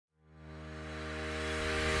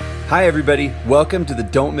Hi, everybody. Welcome to the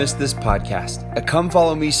Don't Miss This podcast, a Come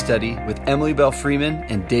Follow Me study with Emily Bell Freeman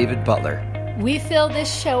and David Butler. We fill this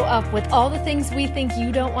show up with all the things we think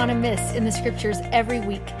you don't want to miss in the scriptures every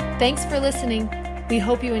week. Thanks for listening. We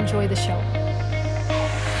hope you enjoy the show.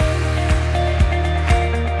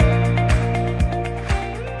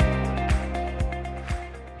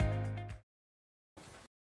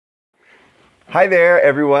 Hi there,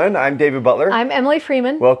 everyone. I'm David Butler. I'm Emily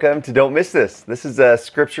Freeman. Welcome to Don't Miss This. This is a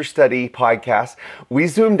scripture study podcast. We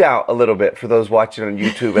zoomed out a little bit for those watching on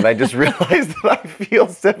YouTube, and I just realized that I feel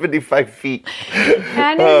 75 feet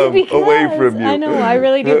away from you. I know, I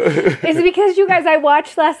really do. It's because you guys, I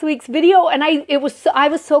watched last week's video, and I was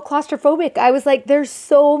so claustrophobic. I was like, there's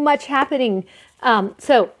so much happening.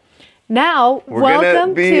 Now, we're going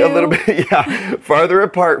to be a little bit farther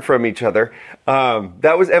apart from each other.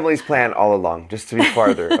 That was Emily's plan all along, just to be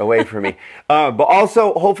farther away from me. But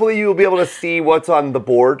also, hopefully you'll be able to see what's on the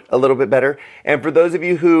board a little bit better. And for those of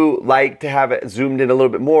you who like to have it zoomed in a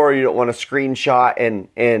little bit more, you don't want to screenshot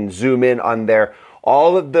and zoom in on there,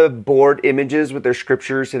 all of the board images with their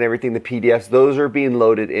scriptures and everything, the PDFs, those are being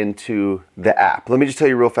loaded into the app. Let me just tell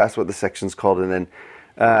you real fast what the section's called, and then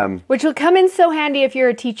which will come in so handy if you're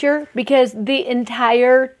a teacher, because the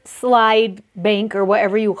entire slide bank, or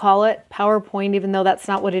whatever you call it, PowerPoint, even though that's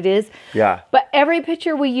not what it is. Yeah. But every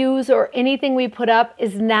picture we use or anything we put up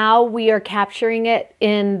is now we are capturing it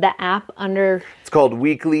in the app under... It's called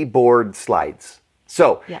Weekly Board Slides.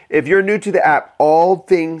 So if you're new to the app, all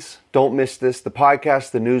things, don't miss this, the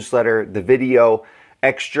podcast, the newsletter, the video,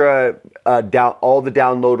 extra, all the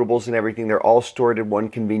downloadables and everything, they're all stored in one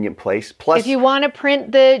convenient place. Plus, if you want to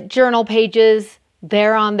print the journal pages,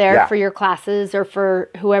 they're on there for your classes or for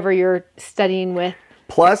whoever you're studying with.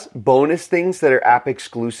 Plus bonus things that are app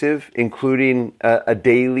exclusive, including a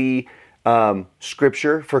daily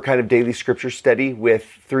scripture for kind of daily scripture study with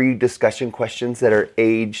 3 discussion questions that are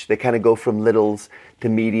age. They kind of go from littles to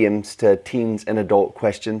mediums to teens and adult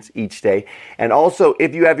questions each day. And also,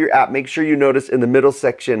 if you have your app, make sure you notice in the middle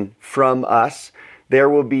section from us, there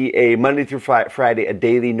will be a Monday through Friday, a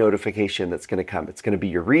daily notification that's going to come. It's going to be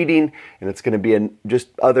your reading, and it's going to be just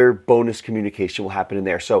other bonus communication will happen in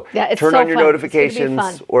there. So turn on your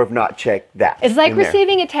notifications, or if not, check that. It's like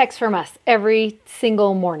receiving a text from us every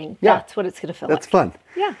single morning. Yeah. That's what it's going to feel like. That's fun.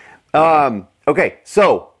 Yeah. Okay,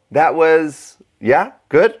 so that was... Yeah?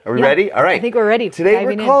 Good? Are we ready? All right. I think we're ready. Today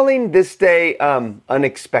we're calling this day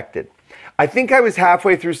Unexpected. I think I was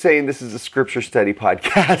halfway through saying this is a scripture study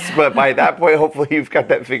podcast, but by that point, hopefully you've got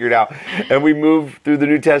that figured out. And we move through the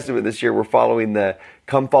New Testament this year. We're following the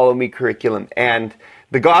Come Follow Me curriculum. And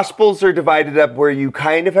the Gospels are divided up where you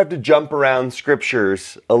kind of have to jump around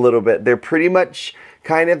scriptures a little bit. They're pretty much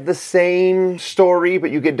kind of the same story, but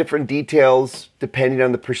you get different details depending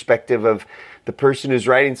on the perspective of the person who's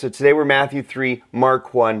writing. So today we're Matthew 3,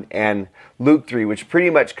 Mark 1, and Luke 3, which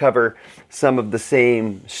pretty much cover some of the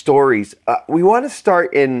same stories. We want to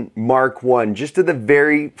start in Mark 1, just to the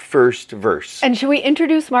very first verse. And should we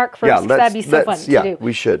introduce Mark first? Because that'd be so fun to do. Yeah,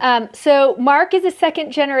 we should. So Mark is a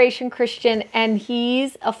second-generation Christian, and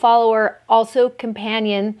he's a follower, also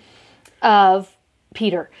companion of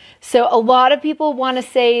Peter. So a lot of people want to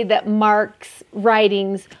say that Mark's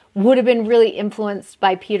writings would have been really influenced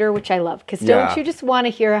by Peter, which I love. Because don't you just want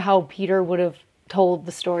to hear how Peter would have told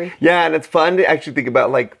the story? Yeah, and it's fun to actually think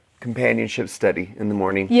about like companionship study in the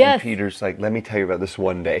morning. Yes. And Peter's like, let me tell you about this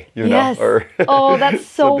one day. Yes. Or oh, that's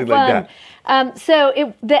so fun. Like that.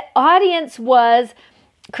 The audience was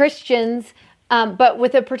Christians, but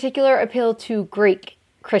with a particular appeal to Greek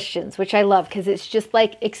Christians, which I love because it's just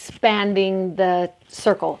like expanding the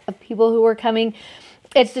circle of people who are coming.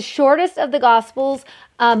 It's the shortest of the Gospels.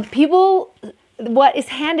 What is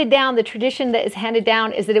handed down, the tradition that is handed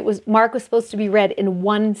down is that Mark was supposed to be read in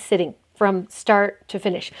one sitting from start to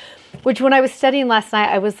finish, which when I was studying last night,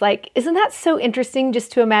 I was like, isn't that so interesting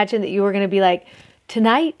just to imagine that you were going to be like,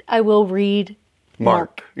 tonight I will read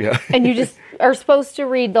Mark. Yeah. And you just are supposed to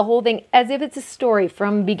read the whole thing as if it's a story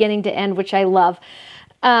from beginning to end, which I love.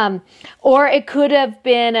 Or it could have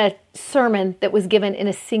been a sermon that was given in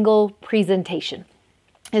a single presentation,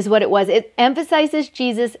 is what it was. It emphasizes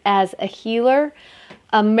Jesus as a healer,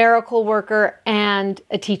 a miracle worker, and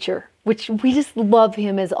a teacher, which we just love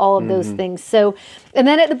him as all of those things. So, and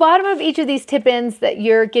then at the bottom of each of these tip-ins that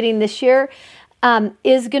you're getting this year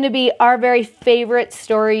is going to be our very favorite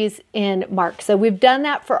stories in Mark. So we've done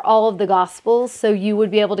that for all of the Gospels, so you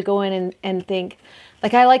would be able to go in and think,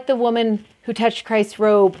 like, I like the woman who touched Christ's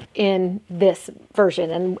robe in this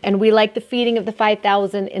version, and we like the feeding of the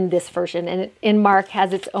 5,000 in this version. And in Mark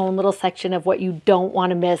has its own little section of what you don't want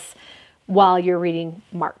to miss while you're reading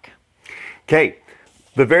Mark. Okay,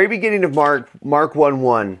 The very beginning of Mark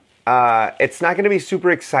 1:1, it's not going to be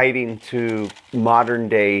super exciting to modern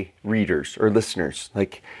day readers or listeners,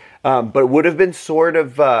 but it would have been sort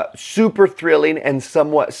of super thrilling and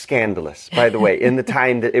somewhat scandalous, by the way, in the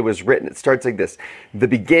time that it was written. It starts like this: the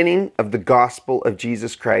beginning of the gospel of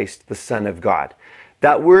Jesus Christ, the Son of God.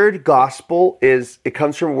 That word gospel it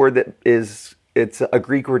comes from a word it's a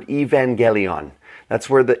Greek word, evangelion. That's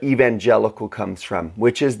where the evangelical comes from,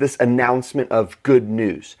 which is this announcement of good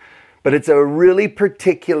news. But it's a really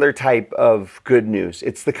particular type of good news.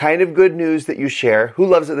 It's the kind of good news that you share. Who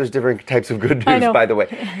loves that there's different types of good news, by the way?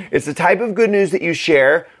 It's the type of good news that you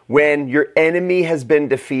share when your enemy has been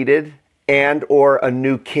defeated and or a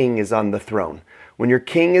new king is on the throne. When your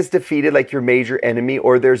king is defeated, like your major enemy,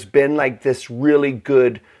 or there's been like this really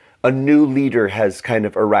good, a new leader has kind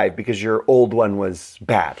of arrived because your old one was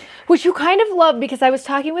bad. Which you kind of love, because I was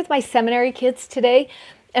talking with my seminary kids today,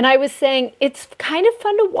 and I was saying it's kind of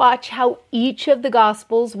fun to watch how each of the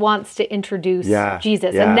Gospels wants to introduce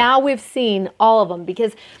Jesus. Yeah. And now we've seen all of them,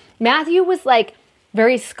 because Matthew was like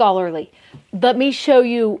very scholarly. Let me show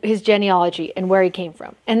you his genealogy and where he came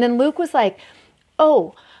from. And then Luke was like,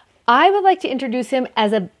 oh, I would like to introduce him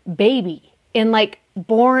as a baby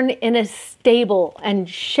born in a stable, and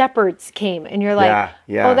shepherds came, and you're like,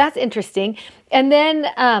 oh, that's interesting. And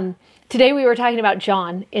then today we were talking about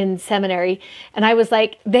John in seminary, and I was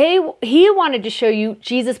like, he wanted to show you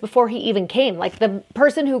Jesus before he even came, like the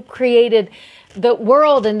person who created the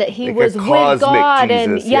world, and that he was with God.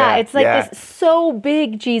 Jesus. And it's like this so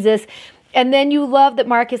big Jesus. And then you love that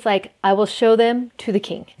Mark is like, I will show them to the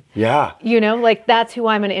king. Yeah. That's who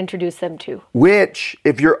I'm going to introduce them to. Which,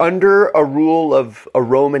 if you're under a rule of a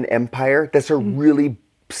Roman Empire, that's a really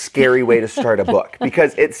scary way to start a book,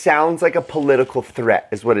 because it sounds like a political threat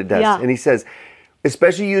is what it does. Yeah. And he says,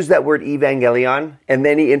 especially use that word evangelion, and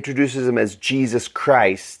then he introduces him as Jesus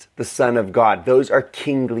Christ, the Son of God. Those are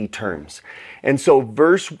kingly terms. And so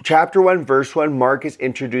chapter 1, verse 1, Mark is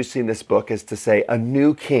introducing this book as to say a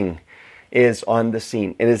new king is on the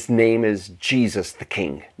scene, and his name is Jesus the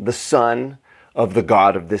King, the Son of the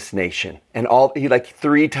God of this nation. And he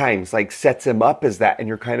 3 times sets him up as that, and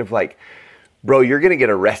you're kind of like, bro, you're going to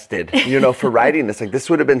get arrested, for writing this.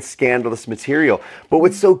 This would have been scandalous material. But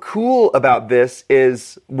what's so cool about this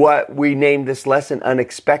is what we named this lesson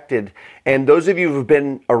unexpected. And those of you who've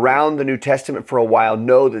been around the New Testament for a while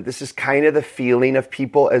know that this is kind of the feeling of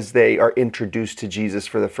people as they are introduced to Jesus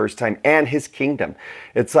for the first time and his kingdom.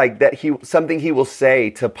 It's like that something he will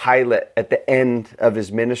say to Pilate at the end of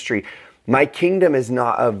his ministry. My kingdom is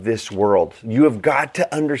not of this world. You have got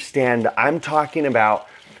to understand, I'm talking about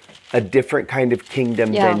a different kind of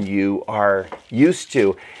kingdom than you are used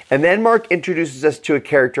to. And then Mark introduces us to a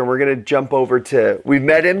character, and we're going to jump over we've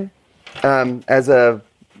met him as a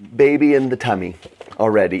baby in the tummy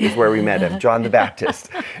already, is where we met him, John the Baptist.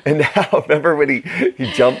 And now, remember when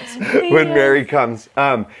he jumps when Mary comes.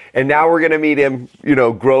 And now we're going to meet him,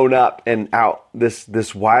 grown up and out,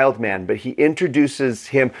 this wild man. But he introduces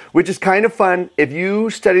him, which is kind of fun. If you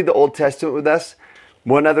studied the Old Testament with us,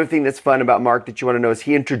 one other thing that's fun about Mark that you want to know is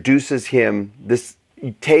he introduces him.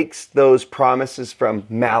 He takes those promises from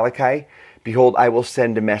Malachi, behold, I will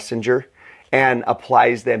send a messenger, and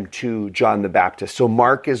applies them to John the Baptist. So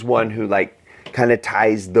Mark is one who kind of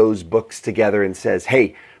ties those books together and says,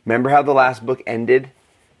 hey, remember how the last book ended?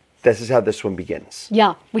 This is how this one begins.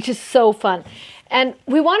 Yeah, which is so fun. And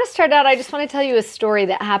we want to start out, I just want to tell you a story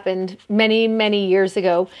that happened many, many years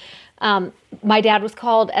ago. My dad was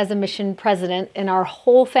called as a mission president, and our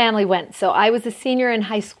whole family went. So I was a senior in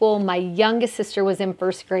high school. My youngest sister was in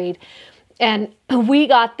first grade. And we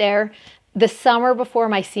got there the summer before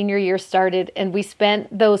my senior year started. And we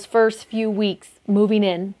spent those first few weeks moving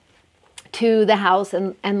in to the house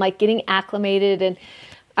and getting acclimated. And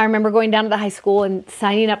I remember going down to the high school and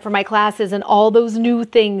signing up for my classes and all those new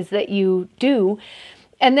things that you do.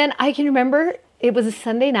 And then I can remember it was a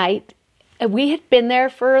Sunday night. We had been there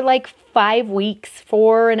for 5 weeks,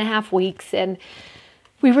 4.5 weeks, and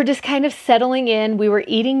we were just kind of settling in. We were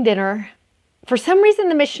eating dinner. For some reason,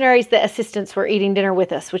 the missionaries, the assistants, were eating dinner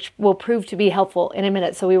with us, which will prove to be helpful in a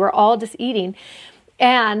minute. So we were all just eating,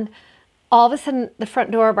 and all of a sudden, the front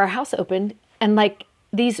door of our house opened, and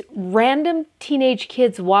these random teenage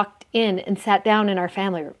kids walked in and sat down in our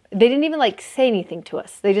family room. They didn't even say anything to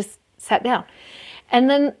us. They just sat down. And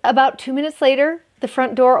then about 2 minutes later, the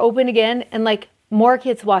front door opened again, and more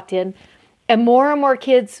kids walked in, and more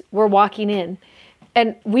kids were walking in.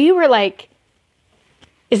 And we were like,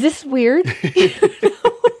 is this weird? Do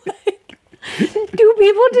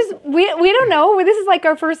people just, we don't know. This is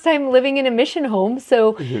our first time living in a mission home.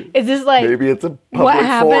 So is this maybe it's a public what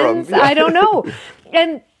happens? forum. I don't know.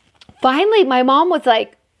 And finally, my mom was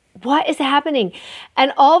like, what is happening?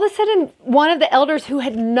 And all of a sudden, one of the elders who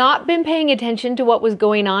had not been paying attention to what was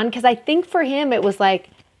going on, because I think for him, it was like,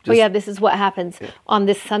 oh yeah, this is what happens on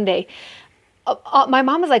this Sunday. My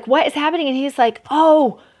mom was like, what is happening? And he's like,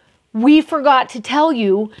 oh, we forgot to tell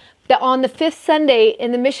you that on the 5th Sunday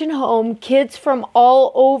in the mission home, kids from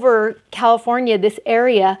all over California, this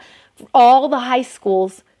area, all the high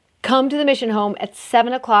schools come to the mission home at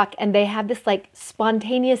 7:00, and they have this like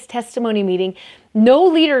spontaneous testimony meeting. No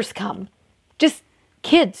leaders come, just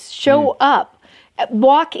kids show up,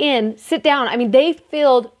 walk in, sit down. I mean, they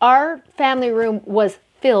filled, our family room was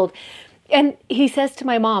filled. And he says to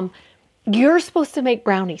my mom, you're supposed to make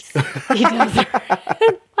brownies. He tells her.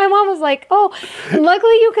 My mom was like, oh,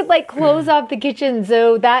 luckily you could like close off the kitchen.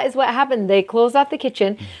 So that is what happened. They closed off the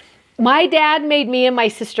kitchen. My dad made me and my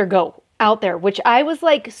sister go out there, which I was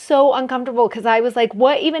like so uncomfortable because I was like,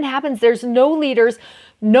 what even happens? There's no leaders.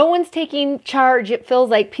 No one's taking charge. It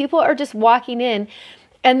feels like people are just walking in.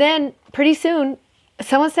 And then pretty soon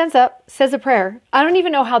someone stands up, says a prayer. I don't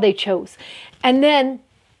even know how they chose. And then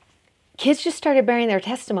kids just started bearing their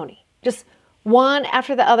testimony. Just one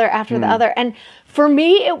after the other, after the other. And for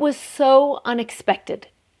me, it was so unexpected.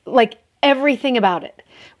 Like everything about it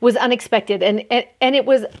was unexpected. And it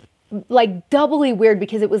was like doubly weird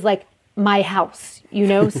because it was like my house, you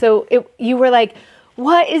know? So you were like,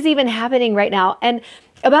 what is even happening right now? And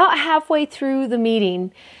about halfway through the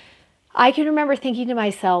meeting, I can remember thinking to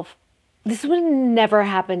myself, this would never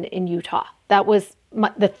happen in Utah. That was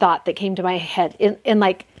the thought that came to my head in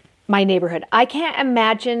like my neighborhood. I can't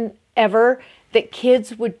imagine ever that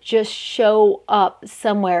kids would just show up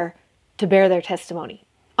somewhere to bear their testimony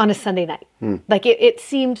on a Sunday night. Like it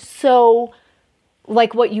seemed so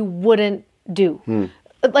like what you wouldn't do.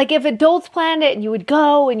 Like if adults planned it and you would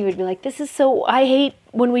go and you would be like, this is so, I hate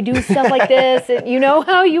when we do stuff like this. And you know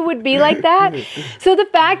how you would be like that? So the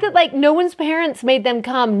fact that like no one's parents made them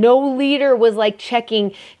come, no leader was like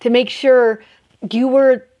checking to make sure you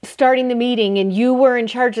were starting the meeting and you were in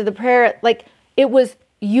charge of the prayer. Like it was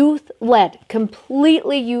youth-led,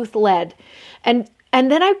 completely youth-led. And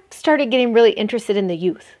then I started getting really interested in the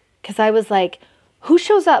youth because I was like, who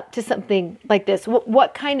shows up to something like this?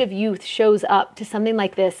 What kind of youth shows up to something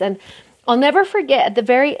like this? And I'll never forget, at the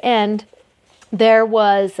very end, there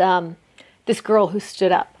was this girl who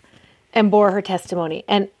stood up and bore her testimony.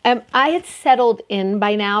 And I had settled in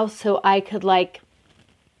by now, so I could like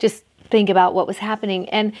just think about what was happening.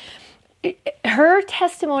 And her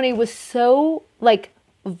testimony was so like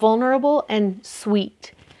vulnerable and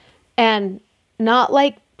sweet and not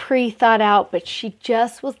like pre-thought out, but she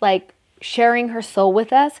just was like sharing her soul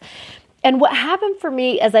with us. And what happened for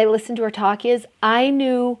me as I listened to her talk is I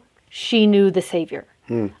knew she knew the Savior.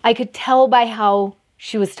 I could tell by how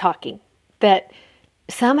she was talking that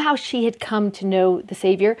somehow she had come to know the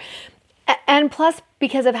Savior. And plus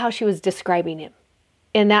because of how she was describing him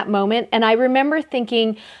in that moment. And I remember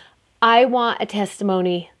thinking, I want a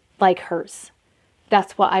testimony like hers.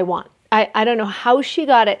 That's what I want. I don't know how she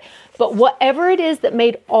got it, but whatever it is that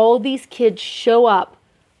made all these kids show up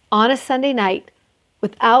on a Sunday night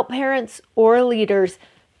without parents or leaders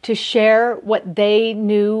to share what they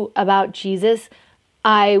knew about Jesus,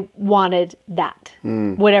 I wanted that,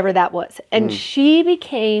 whatever that was. And she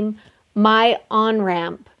became my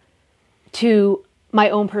on-ramp to my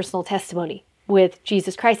own personal testimony with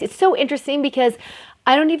Jesus Christ. It's so interesting because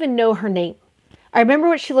I don't even know her name. I remember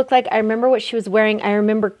what she looked like. I remember what she was wearing. I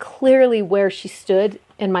remember clearly where she stood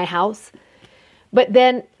in my house. But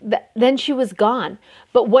then she was gone.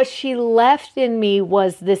 But what she left in me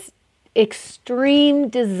was this extreme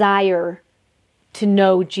desire to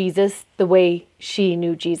know Jesus the way she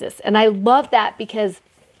knew Jesus. And I love that because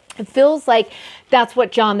it feels like that's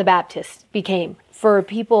what John the Baptist became for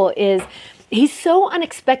people. Is he's so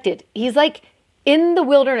unexpected. He's like in the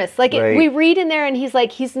wilderness. Like we read in there and he's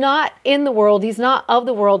like, he's not in the world. He's not of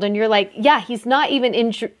the world. And you're like, yeah, he's not even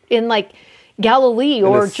in like Galilee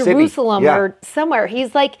or Jerusalem or somewhere.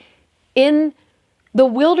 He's like in the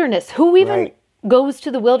wilderness. Who even goes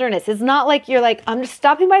to the wilderness? It's not like you're like, I'm just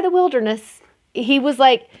stopping by the wilderness. He was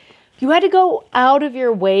like, you had to go out of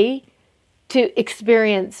your way to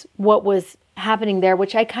experience what was happening there,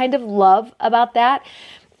 which I kind of love about that.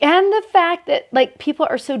 And the fact that like people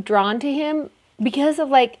are so drawn to him because of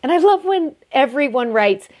like, and I love when everyone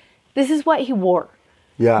writes, this is what he wore.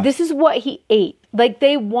 Yeah. This is what he ate. Like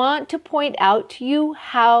they want to point out to you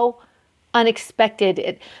how unexpected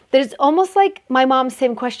it. There's almost like my mom's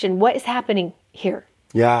same question. What is happening here?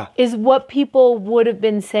 Yeah. Is what people would have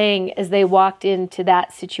been saying as they walked into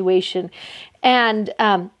that situation. And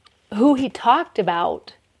who he talked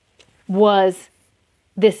about was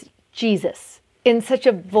this Jesus in such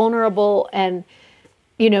a vulnerable and,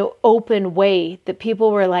 open way that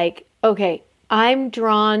people were like, okay, I'm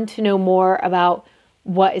drawn to know more about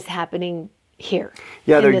what is happening here.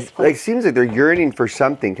 Yeah, in this place. It seems like they're yearning for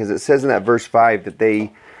something, because it says in that verse 5 that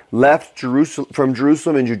they left from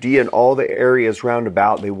Jerusalem and Judea and all the areas round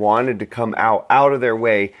about. They wanted to come out of their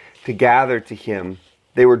way to gather to him.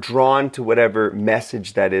 They were drawn to whatever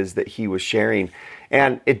message that is that he was sharing.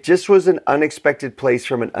 And it just was an unexpected place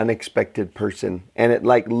from an unexpected person. And it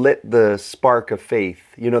lit the spark of faith,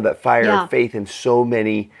 that fire of faith in so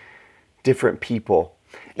many different people.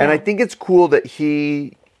 And I think it's cool that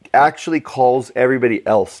he actually calls everybody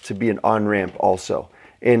else to be an on-ramp also.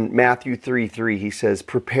 In Matthew 3:3, he says,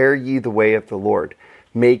 "Prepare ye the way of the Lord,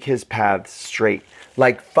 make his paths straight."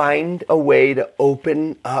 Find a way to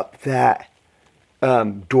open up that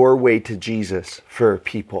doorway to Jesus for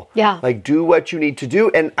people. Yeah. Do what you need to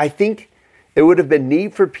do. And I think it would have been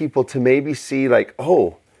neat for people to maybe see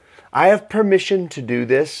oh, I have permission to do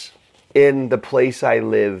this in the place I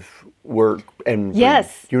live, work, and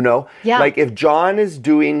yes. breathe, Yeah. If John is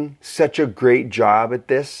doing such a great job at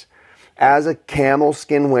this, as a camel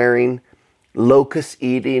skin wearing, locust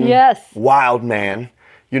eating, wild man,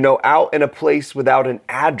 out in a place without an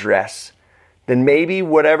address, then maybe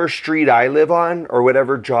whatever street I live on or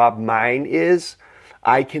whatever job mine is,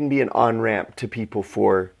 I can be an on-ramp to people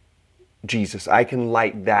for Jesus. I can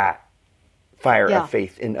light that fire of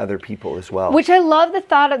faith in other people as well. Which I love the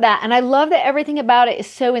thought of that. And I love that everything about it is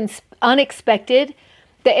so unexpected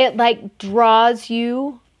that it draws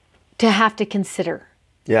you to have to consider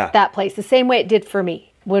that place the same way it did for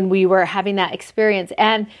me when we were having that experience,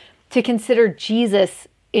 and to consider Jesus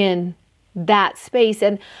in that space.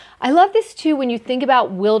 And I love this too when you think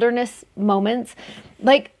about wilderness moments.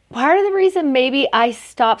 Part of the reason maybe I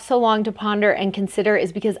stopped so long to ponder and consider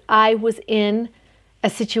is because I was in a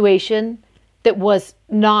situation that was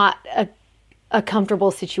not a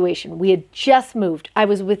comfortable situation. We had just moved. I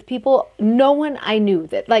was with people, no one I knew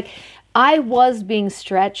that I was being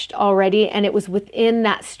stretched already, and it was within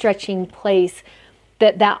that stretching place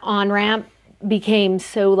that on-ramp became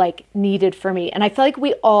so needed for me. And I feel like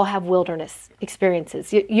we all have wilderness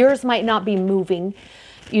experiences. Yours might not be moving,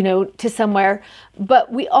 to somewhere,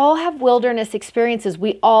 but we all have wilderness experiences.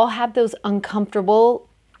 We all have those uncomfortable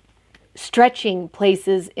stretching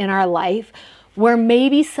places in our life where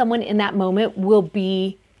maybe someone in that moment will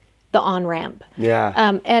be the on-ramp.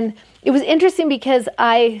 Yeah. And it was interesting because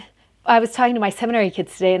I was talking to my seminary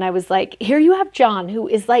kids today, and I was like, here you have John, who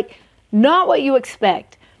is not what you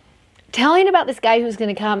expect, telling about this guy who's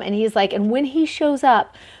going to come. And he's like, and when he shows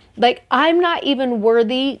up, I'm not even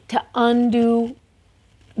worthy to undo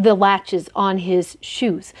the latches on his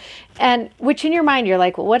shoes. And which in your mind, you're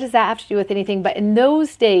like, well, what does that have to do with anything? But in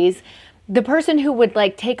those days, the person who would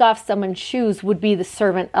take off someone's shoes would be the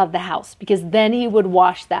servant of the house, because then he would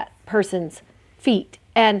wash that person's feet.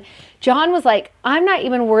 And John was like, I'm not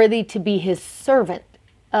even worthy to be his servant,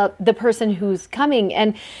 the person who's coming.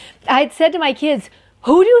 And I had said to my kids,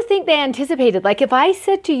 who do you think they anticipated? If I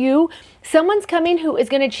said to you, someone's coming who is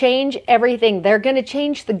going to change everything. They're going to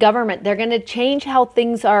change the government. They're going to change how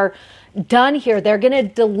things are done here. They're going to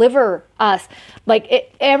deliver us.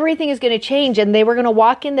 Everything is going to change. And they were going to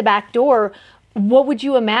walk in the back door. What would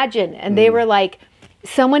you imagine? And they were like,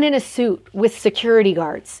 someone in a suit with security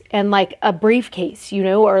guards and a briefcase,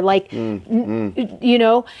 or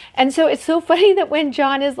And so it's so funny that when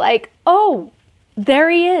John is like, oh, there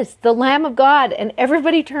he is, the Lamb of God. And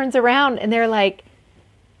everybody turns around and they're like,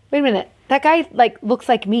 wait a minute, that guy looks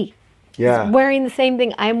like me. Yeah. He's wearing the same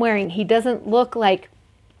thing I'm wearing. He doesn't look like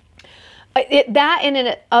it. That in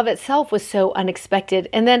and of itself was so unexpected.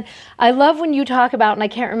 And then I love when you talk about, and I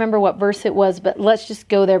can't remember what verse it was, but let's just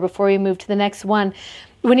go there before we move to the next one.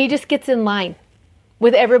 When he just gets in line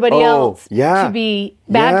with everybody else to be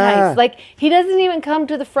baptized. He doesn't even come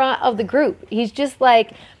to the front of the group. He's just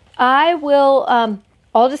like, I will,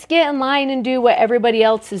 I'll just get in line and do what everybody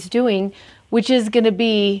else is doing, which is going to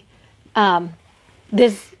be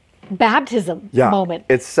this baptism moment.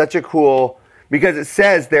 It's such a cool, because it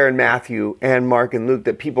says there in Matthew and Mark and Luke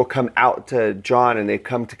that people come out to John and they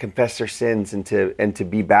come to confess their sins and to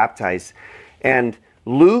be baptized. And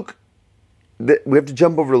Luke, we have to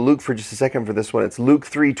jump over to Luke for just a second for this one. It's Luke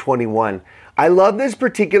 3:21. I love this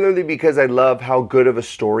particularly because I love how good of a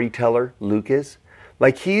storyteller Luke is.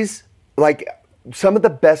 He's some of the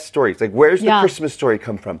best stories. Where's the Christmas story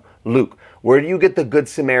come from? Luke. Where do you get the Good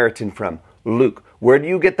Samaritan from? Luke. Where do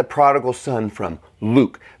you get the prodigal son from?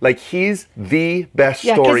 Luke. He's the best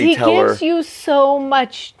storyteller. Because he gives you so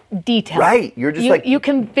much detail. Right. You're just you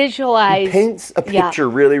can visualize. He paints a picture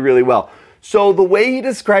really, really well. So the way he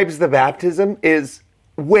describes the baptism is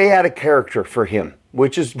way out of character for him,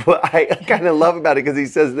 which is what I kind of love about it, because he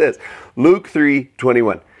says this, Luke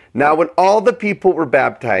 3:21. Now when all the people were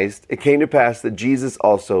baptized, it came to pass that Jesus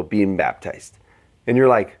also being baptized. And you're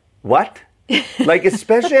like, what? Like,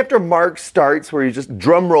 especially after Mark starts where you just,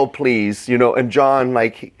 drum roll please, and John,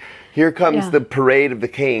 like, here comes the parade of the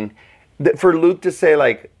king. For Luke to say,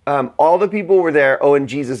 like, all the people were there, and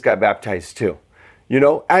Jesus got baptized too.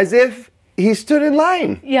 As if he stood in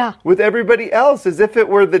line with everybody else, as if it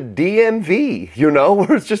were the DMV,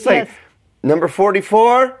 where it's just like, number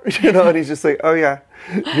 44, and he's just like, oh yeah,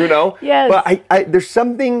 Yes. But I there's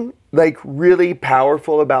something like really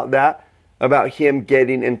powerful about that, about him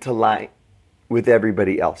getting into line with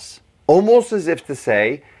everybody else. Almost as if to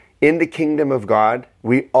say, in the kingdom of God,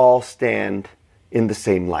 we all stand in the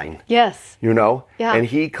same line. Yes. Yeah. And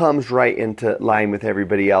he comes right into line with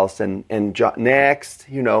everybody else and John, next,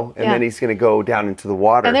 and then he's going to go down into the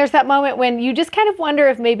water. And there's that moment when you just kind of wonder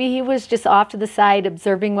if maybe he was just off to the side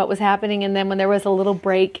observing what was happening, and then when there was a little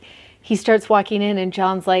break, he starts walking in and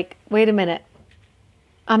John's like, wait a minute,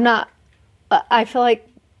 I feel like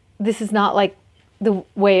this is not like the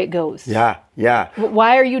way it goes. Yeah.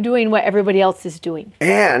 Why are you doing what everybody else is doing?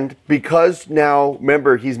 And because now,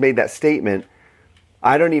 remember, he's made that statement,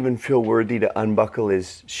 I don't even feel worthy to unbuckle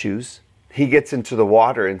his shoes. He gets into the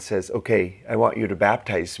water and says, okay, I want you to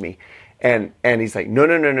baptize me. And he's like, no.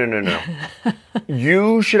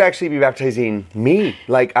 You should actually be baptizing me.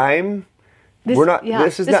 Like this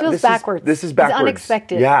feels backwards. This is backwards. It's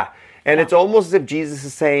unexpected. Yeah. And it's almost as if Jesus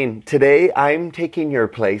is saying, today I'm taking your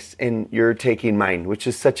place and you're taking mine, which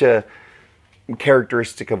is such a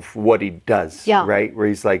characteristic of what he does, right? Where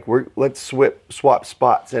he's like, let's swap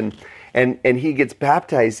spots. And he gets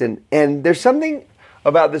baptized. And there's something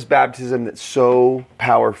about this baptism that's so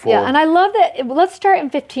powerful. Yeah, and I love that. Let's start in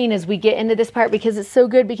 15 as we get into this part, because it's so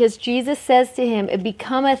good, because Jesus says to him, it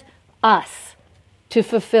becometh us to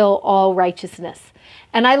fulfill all righteousness.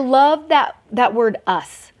 And I love that word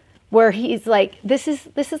us, where he's like, this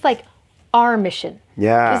is like our mission.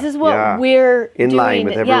 Yeah. This is what we're in doing. line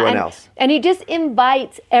with everyone else. And he just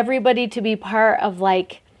invites everybody to be part of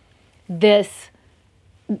like this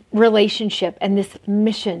relationship and this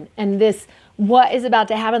mission and this what is about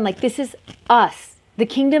to happen. Like, this is us. The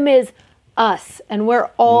kingdom is us, and we're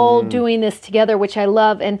all doing this together, which I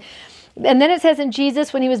love. And then it says, and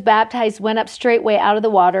Jesus, when he was baptized, went up straightway out of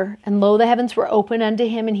the water, and lo, the heavens were open unto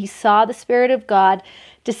him, and he saw the Spirit of God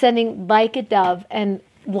descending like a dove and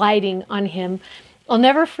lighting on him. I'll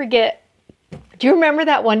never forget. Do you remember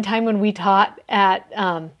that one time when we taught at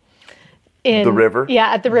in the river?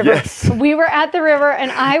 Yeah, at the river. Yes. We were at the river,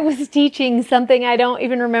 and I was teaching something, I don't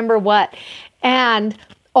even remember what. And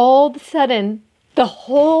all of a sudden, the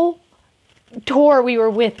whole tour we were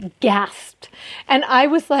with gasped. And I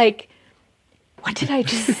was like, what did I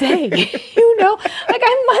just say? Like,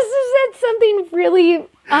 I must have said something really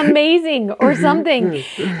amazing or something.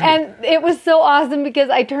 And it was so awesome,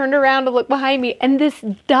 because I turned around to look behind me, and this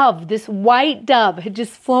dove, this white dove, had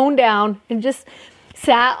just flown down and just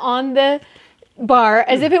sat on the bar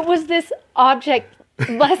as if it was this object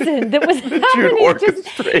lesson that was happening.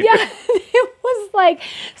 It was like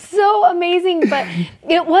so amazing, but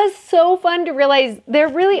it was so fun to realize there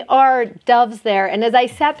really are doves there. And as I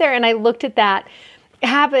sat there and I looked at that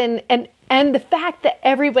happen, and the fact that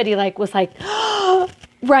everybody was like,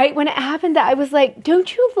 right when it happened, that I was like,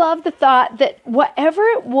 don't you love the thought that whatever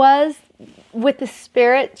it was with the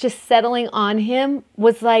Spirit just settling on him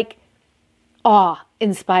was like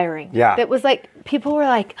awe-inspiring. Yeah. That was like, people were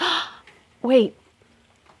like, wait,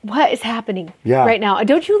 what is happening right now?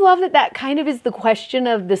 Don't you love that kind of is the question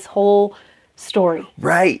of this whole story?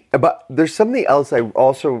 Right. But there's something else I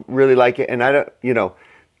also really like it, and I don't,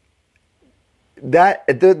 that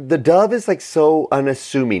the dove is like so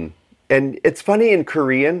unassuming. And it's funny, in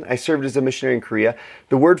Korean, I served as a missionary in Korea,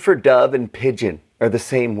 the word for dove and pigeon are the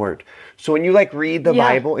same word. So when you read the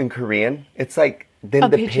Bible in Korean, it's like,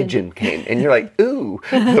 then the pigeon came, and you're like, ooh,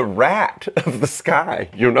 the rat of the sky,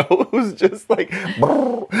 who's just like,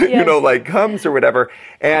 comes or whatever.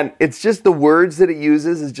 And it's just the words that it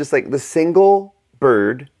uses is just like the single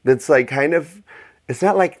bird that's like kind of, it's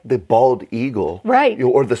not like the bald eagle, right?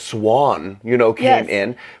 Or the swan, came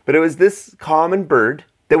in, but it was this common bird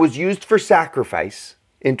that was used for sacrifice.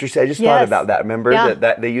 Interesting. I just thought about that. Remember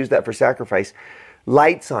that they used that for sacrifice.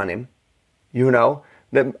 Lights on him,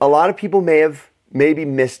 that a lot of people maybe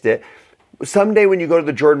missed it. someday when you go to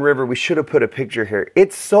the Jordan River, we should have put a picture here.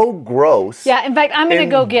 It's so gross. Yeah, in fact, I'm going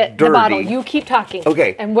to go get the bottle. dirty. You keep talking.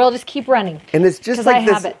 Okay. And we'll just keep running. And it's just 'Cause like I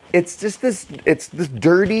this. have it. It's just this. It's this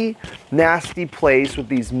dirty, nasty place with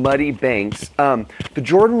these muddy banks. The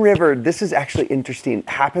Jordan River. This is actually interesting.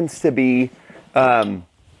 Happens to be.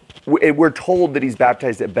 We're told that he's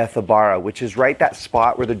baptized at Bethabara, which is right that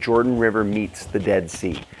spot where the Jordan River meets the Dead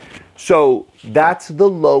Sea. So that's the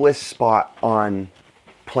lowest spot on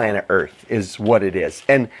planet Earth, is what it is.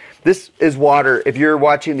 And this is water. If you're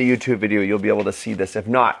watching the YouTube video, you'll be able to see this. If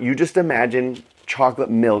not, you just imagine chocolate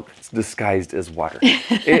milk disguised as water.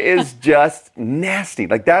 It is just nasty.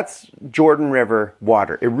 Like, that's Jordan River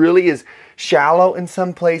water. It really is shallow in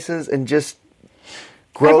some places and just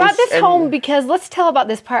gross. I brought this home because let's tell about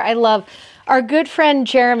this part I love. Our good friend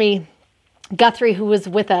Jeremy Guthrie, who was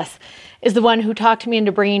with us, is the one who talked me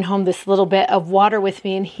into bringing home this little bit of water with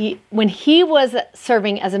me. And when he was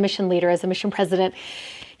serving as a mission leader, as a mission president,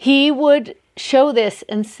 he would show this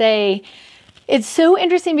and say, it's so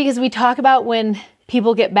interesting because we talk about when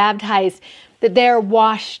people get baptized, that they're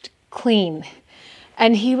washed clean.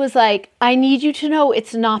 And he was like, I need you to know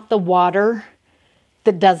it's not the water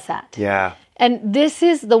that does that. Yeah. And this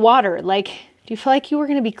is the water. Like, do you feel like you were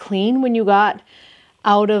going to be clean when you got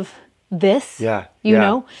out of this? Yeah. You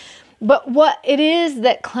know? But what it is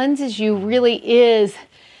that cleanses you really is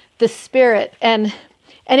the Spirit. And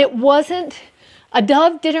it wasn't, a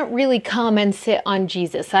dove didn't really come and sit on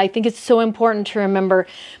Jesus. I think it's so important to remember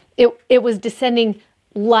it was descending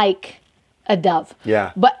like a dove.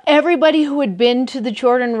 Yeah. But everybody who had been to the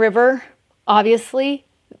Jordan River, obviously,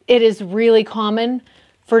 it is really common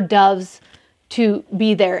for doves to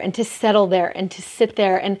be there and to settle there and to sit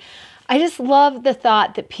there. And I just love the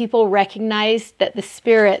thought that people recognize that the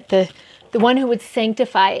Spirit, the one who would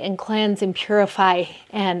sanctify and cleanse and purify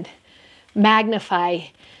and magnify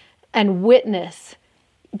and witness,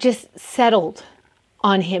 just settled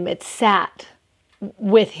on him. It sat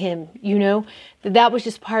with him, you know? That was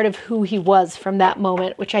just part of who he was from that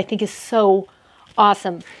moment, which I think is so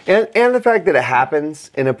awesome. And the fact that it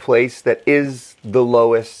happens in a place that is the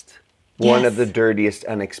lowest, one of the dirtiest,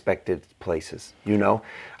 unexpected places, you know?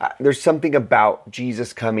 There's something about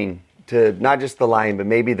Jesus coming to not just the line, but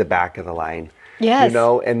maybe the back of the line. Yes. You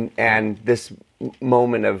know, and this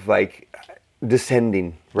moment of like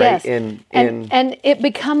descending, right? Yes. And it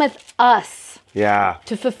becometh us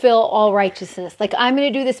to fulfill all righteousness. Like, I'm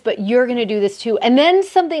going to do this, but you're going to do this too. And then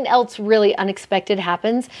something else really unexpected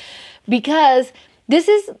happens, because this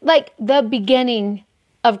is like the beginning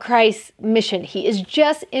of Christ's mission. He is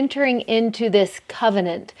just entering into this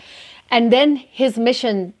covenant. And then his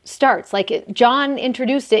mission starts. Like, John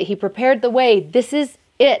introduced it. He prepared the way. This is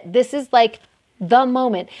it. This is like the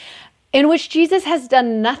moment in which Jesus has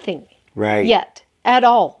done nothing yet at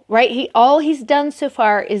all, right? All he's done so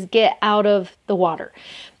far is get out of the water.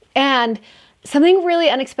 And something really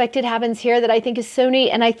unexpected happens here that I think is so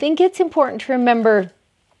neat. And I think it's important to remember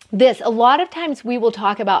this. A lot of times we will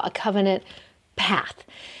talk about a covenant path.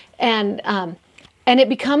 And it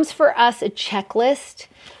becomes for us a checklist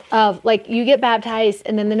of, like, you get baptized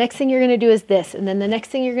and then the next thing you're going to do is this. And then the next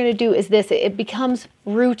thing you're going to do is this. It becomes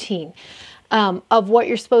routine of what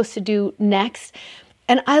you're supposed to do next.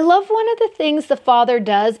 And I love one of the things the Father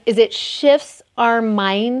does is it shifts our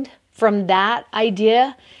mind from that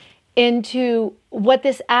idea into what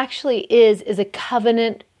this actually is a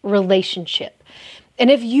covenant relationship.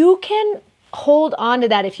 And if you can hold on to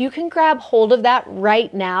that, if you can grab hold of that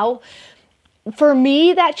right now, for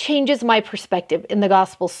me, that changes my perspective in the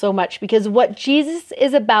gospel so much, because what Jesus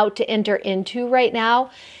is about to enter into right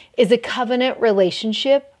now is a covenant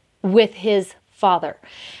relationship with his Father.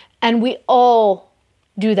 And we all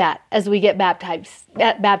do that as we get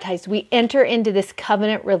baptized. We enter into this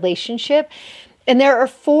covenant relationship. And there are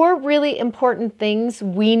 4 really important things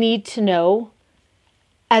we need to know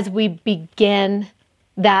as we begin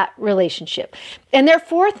that relationship. And there are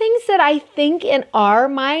 4 things that I think in our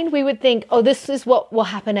mind, we would think, oh, this is what will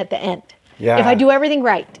happen at the end. Yeah. If I do everything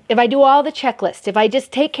right, if I do all the checklists, if I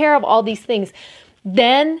just take care of all these things,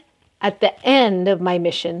 then at the end of my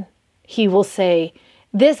mission, he will say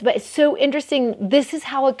this. But it's so interesting. This is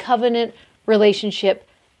how a covenant relationship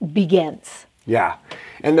begins. Yeah.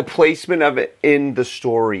 And the placement of it in the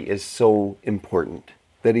story is so important,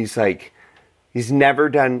 that he's never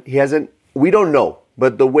done, we don't know,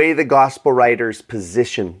 but the way the gospel writers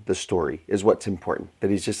position the story is what's important. That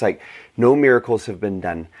he's just like, no miracles have been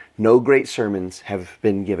done. No great sermons have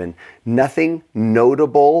been given. Nothing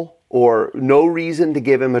notable, or no reason to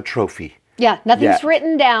give him a trophy. Yeah, nothing's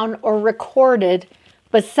written down or recorded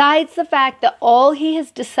besides the fact that all he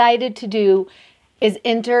has decided to do is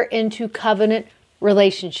enter into covenant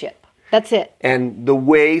relationship. That's it. And the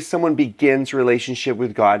way someone begins relationship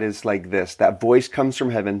with God is like this. That voice comes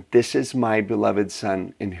from heaven. This is my beloved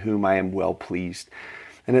Son in whom I am well pleased.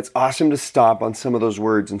 And it's awesome to stop on some of those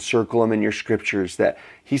words and circle them in your scriptures that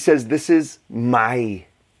he says, this is my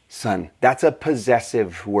Son. That's a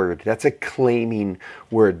possessive word. That's a claiming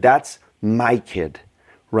word. That's my kid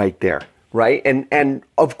right there, right? And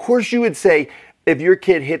of course you would say, if your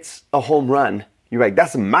kid hits a home run, you're like,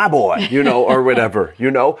 that's my boy, or whatever,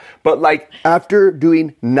 But like after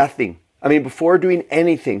doing nothing, before doing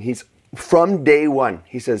anything, he's from day one,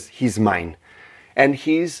 he says, he's mine and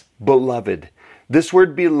he's beloved. This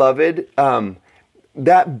word beloved,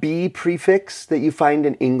 that be prefix that you find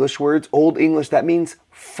in English words, Old English, that means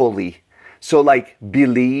fully. So like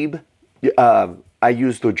believe, I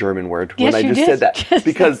used the German word when I just said that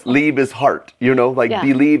because lieb is heart,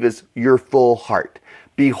 believe is your full heart.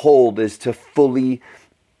 Behold is to fully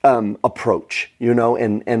approach,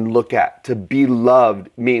 and look at. To be loved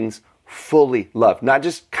means fully loved, not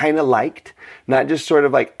just kind of liked, not just sort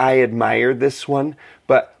of like I admire this one,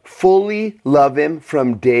 but fully love him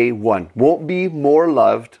from day one. Won't be more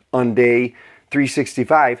loved on day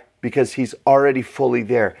 365 because he's already fully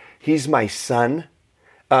there. He's my son.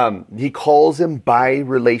 He calls him by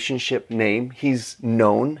relationship name. He's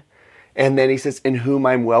known. And then he says, in whom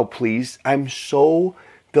I'm well pleased. I'm so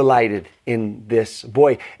delighted in this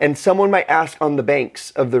boy. And someone might ask on the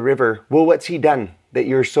banks of the river, well, what's he done that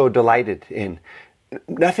you're so delighted in?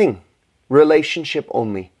 Nothing. Relationship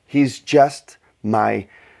only. He's just my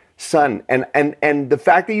son. And the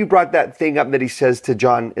fact that you brought that thing up that he says to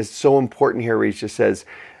John is so important here, where he just says,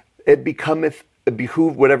 it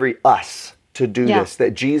behoove whatever us to do this.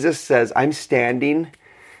 That Jesus says, I'm standing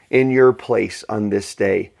in your place on this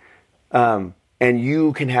day. And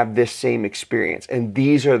you can have this same experience. And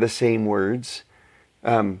these are the same words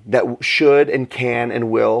that should and can and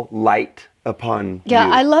will light upon you. Yeah,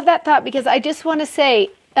 I love that thought because I just want to say,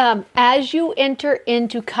 as you enter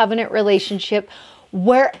into covenant relationship,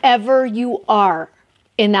 wherever you are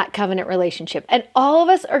in that covenant relationship, and all of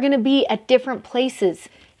us are going to be at different places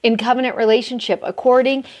in covenant relationship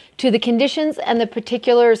according to the conditions and the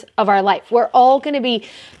particulars of our life. We're all going to be,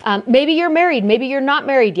 maybe you're married, maybe you're not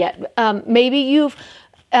married yet, maybe you've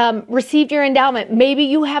received your endowment, maybe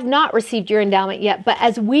you have not received your endowment yet. But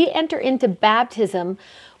as we enter into baptism,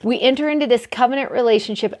 we enter into this covenant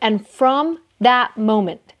relationship, and from that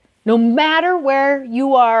moment, no matter where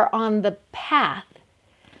you are on the path,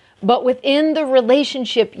 but within the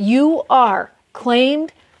relationship, you are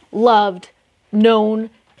claimed, loved, known,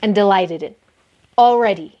 and delighted in.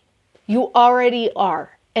 Already. You already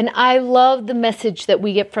are. And I love the message that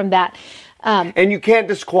we get from that. And you can't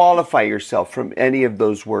disqualify yourself from any of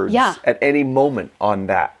those words at any moment on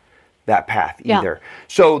that path either.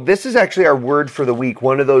 So this is actually our word for the week,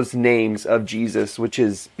 one of those names of Jesus, which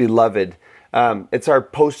is beloved. It's our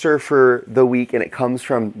poster for the week, and it comes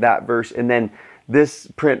from that verse. And then this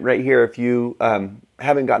print right here, if you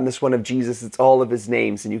haven't gotten this one of Jesus, it's all of his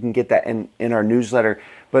names, and you can get that in our newsletter.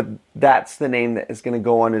 But that's the name that is going to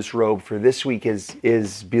go on his robe for this week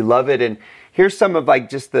is beloved. And here's some of like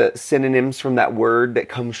just the synonyms from that word that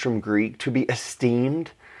comes from Greek: to be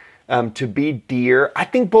esteemed, to be dear. I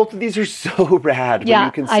think both of these are so rad. Yeah,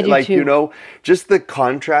 when you I do too. Just the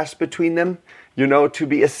contrast between them. To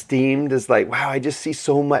be esteemed is like, wow, I just see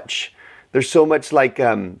so much. There's so much like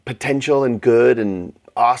potential and good and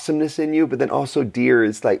awesomeness in you. But then also dear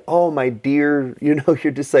is like, oh, my dear,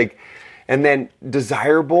 you're just like. And then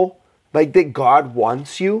desirable, like that God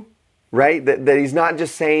wants you, right? That he's not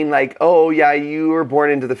just saying like, oh yeah, you were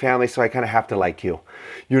born into the family, so I kind of have to like you,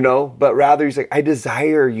 but rather he's like, I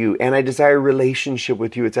desire you and I desire relationship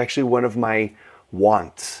with you. It's actually one of my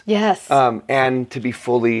wants. Yes. And to be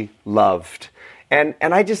fully loved. And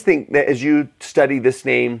I just think that as you study this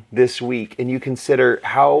name this week and you consider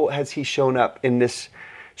how has he shown up in this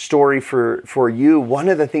story for you, one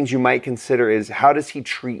of the things you might consider is, how does he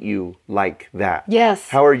treat you like that? Yes.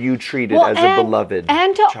 How are you treated as a beloved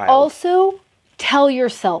and to child? Also tell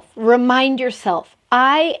yourself, remind yourself,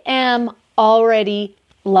 I am already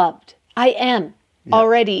loved. I am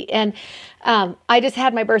already. And I just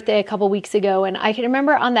had my birthday a couple weeks ago, and I can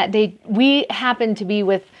remember on that day, we happened to be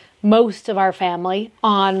with most of our family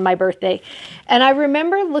on my birthday. And I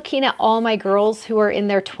remember looking at all my girls who are in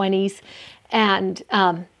their 20s and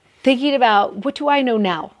thinking about, what do I know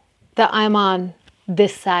now that I'm on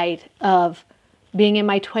this side of being in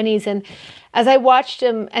my 20s? And as I watched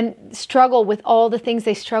them and struggle with all the things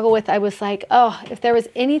they struggle with, I was like, oh, if there was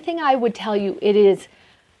anything I would tell you, it is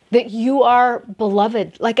that you are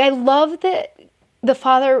beloved. Like, I love that the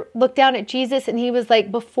Father looked down at Jesus and he was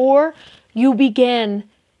like, before you begin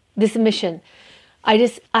this mission,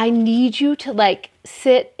 I need you to like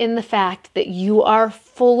sit in the fact that you are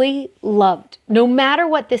fully loved, no matter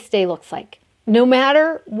what this day looks like, no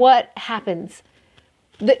matter what happens,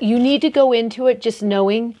 that you need to go into it just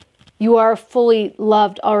knowing you are fully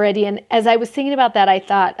loved already. And as I was thinking about that, I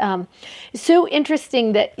thought, it's so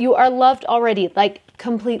interesting that you are loved already, like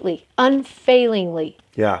completely, unfailingly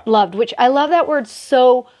loved, which I love that word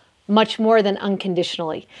so much more than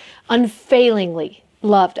unconditionally, unfailingly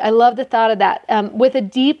loved. I love the thought of that, with a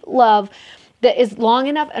deep love that is long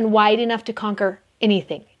enough and wide enough to conquer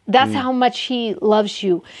anything. That's how much he loves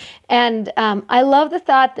you. And I love the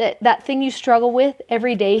thought that that thing you struggle with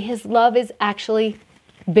every day, his love is actually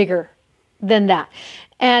bigger than that.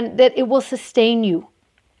 And that it will sustain you.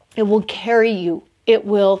 It will carry you. It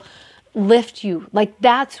will lift you. Like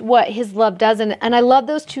that's what his love does. And I love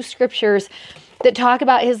those two scriptures that talk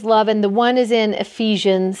about his love. And the one is in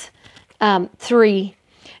Ephesians 3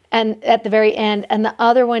 and at the very end. And the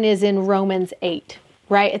other one is in Romans 8.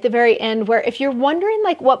 Right at the very end, where if you're wondering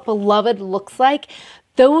like what beloved looks like,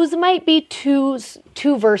 those might be two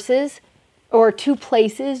verses or two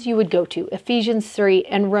places you would go to, Ephesians 3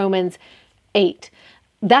 and Romans 8.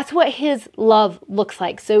 That's what his love looks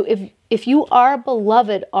like. So if you are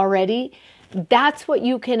beloved already, that's what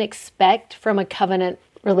you can expect from a covenant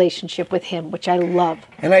relationship with him, which I love.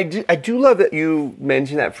 And I do love that you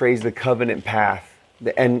mentioned that phrase, the covenant path,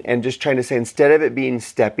 and just trying to say, instead of it being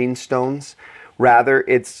stepping stones, rather,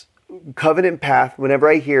 it's covenant path. Whenever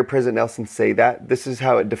I hear President Nelson say that, this is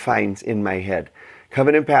how it defines in my head.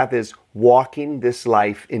 Covenant path is walking this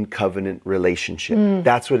life in covenant relationship.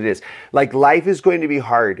 That's what it is. Like life is going to be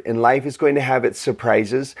hard and life is going to have its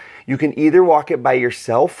surprises. You can either walk it by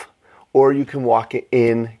yourself or you can walk it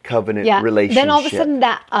in covenant relationship. Then all of a sudden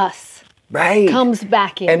that us comes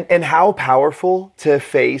back in. And how powerful to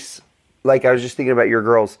face, like I was just thinking about your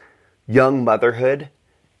girls, young motherhood,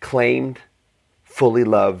 claimed, fully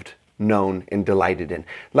loved, known, and delighted in.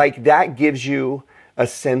 Like that gives you a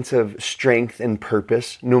sense of strength and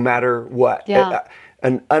purpose no matter what.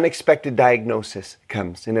 An unexpected diagnosis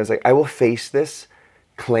comes. And it's like, I will face this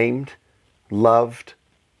claimed, loved,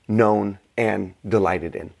 known, and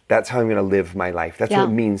delighted in. That's how I'm going to live my life. That's what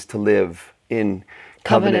it means to live in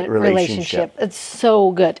covenant relationship. It's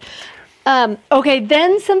so good. Okay,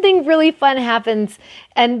 then something really fun happens.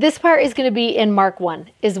 And this part is going to be in Mark 1,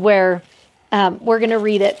 is where we're going to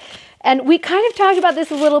read it. And we kind of talked about this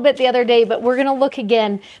a little bit the other day, but we're going to look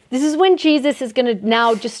again. This is when Jesus is going to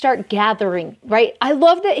now just start gathering, right? I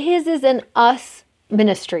love that his is an us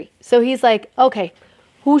ministry. So he's like, okay,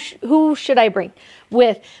 who should I bring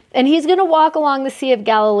with? And he's going to walk along the Sea of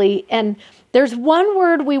Galilee. And there's one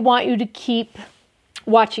word we want you to keep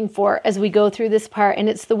watching for as we go through this part, and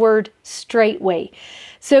it's the word straightway.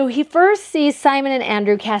 So he first sees Simon and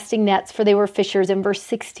Andrew casting nets, for they were fishers, in verse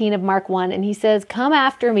 16 of Mark 1. And he says, come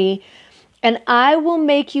after me, and I will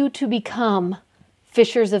make you to become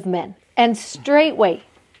fishers of men. And straightway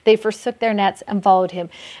they forsook their nets and followed him.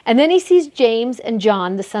 And then he sees James and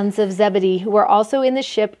John, the sons of Zebedee, who were also in the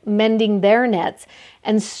ship mending their nets.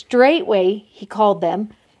 And straightway he called them,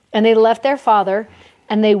 and they left their father,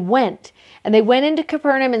 and they went. And they went into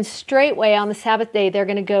Capernaum, and straightway on the Sabbath day, they're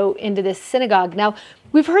going to go into this synagogue. Now,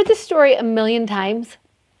 we've heard this story a million times,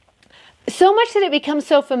 so much that it becomes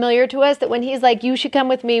so familiar to us that when he's like, you should come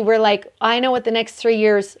with me, we're like, I know what the next 3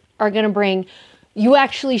 years are going to bring. You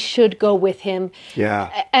actually should go with him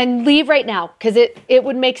and leave right now, because it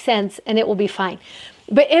would make sense and it will be fine.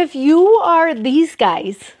 But if you are these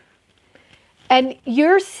guys and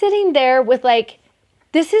you're sitting there with like,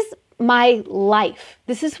 this is my life.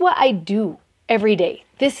 This is what I do every day.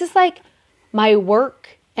 This is like my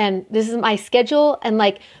work and this is my schedule. And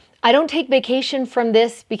like, I don't take vacation from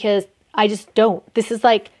this because I just don't. This is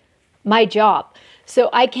like my job. So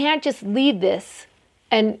I can't just leave this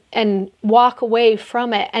and walk away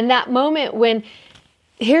from it. And that moment when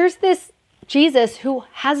here's this Jesus who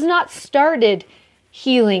has not started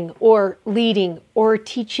healing or leading or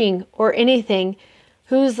teaching or anything,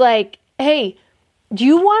 who's like, hey, do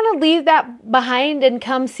you want to leave that behind and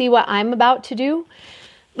come see what I'm about to do?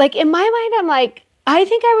 Like in my mind, I'm like, I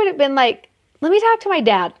think I would have been like, let me talk to my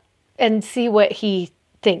dad and see what he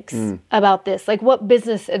thinks about this. Like what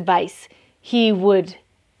business advice he would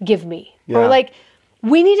give me. Or like,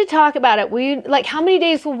 we need to talk about it. Like, how many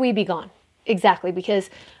days will we be gone? Exactly. Because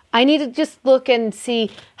I need to just look and see,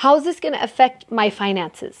 how is this going to affect my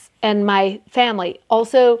finances and my family?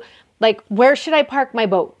 Also, like, where should I park my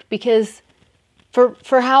boat? Because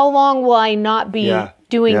for how long will I not be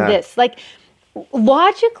doing this? Like,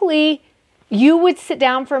 logically, you would sit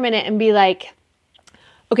down for a minute and be like,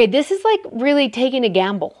 okay, this is like really taking a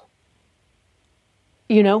gamble.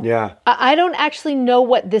 You know? Yeah. I don't actually know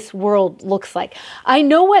what this world looks like. I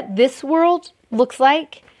know what this world looks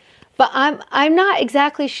like, but I'm not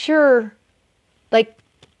exactly sure, like,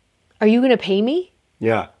 are you going to pay me?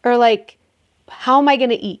 Yeah. Or like, how am I going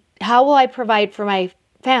to eat? How will I provide for my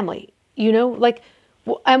family? You know, like,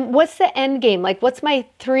 what's the end game? Like, what's the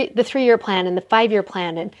 3-year plan and the 5-year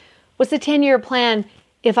plan? And what's the 10-year plan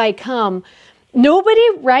if I come? Nobody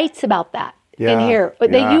writes about that in here.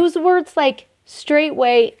 But they use words like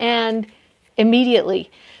straightway and immediately.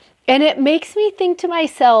 And it makes me think to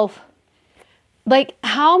myself, like,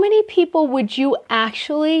 how many people would you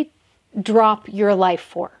actually drop your life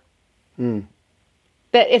for?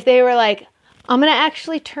 That if they were like, I'm going to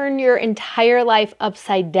actually turn your entire life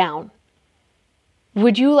upside down.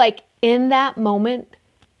 Would you, like, in that moment,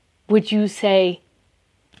 would you say,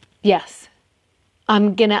 yes,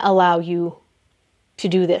 I'm going to allow you to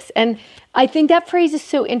do this? And I think that phrase is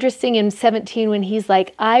so interesting in 17 when he's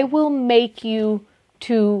like, I will make you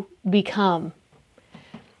to become.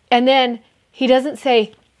 And then he doesn't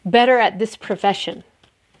say, better at this profession.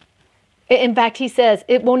 In fact, he says,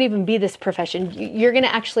 it won't even be this profession. You're going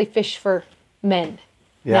to actually fish for men.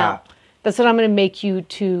 Yeah. Now. That's what I'm going to make you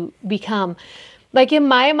to become. Like, in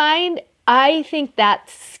my mind, I think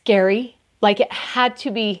that's scary. Like, it had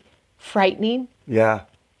to be frightening. Yeah.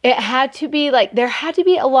 It had to be like, there had to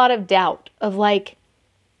be a lot of doubt of like,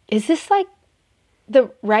 is this like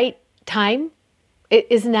the right time?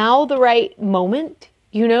 Is now the right moment,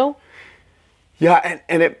 you know? Yeah,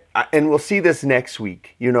 and we'll see this next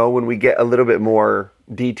week, you know, when we get a little bit more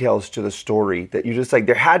details to the story, that you just like,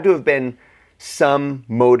 there had to have been some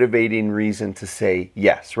motivating reason to say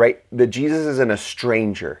yes, right? That Jesus isn't a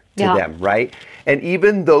stranger to them, right? And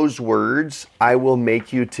even those words, I will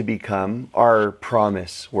make you to become, are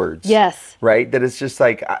promise words. Yes. Right? That it's just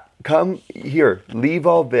like, come here, leave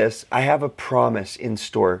all this. I have a promise in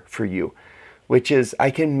store for you, which is I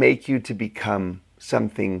can make you to become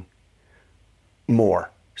something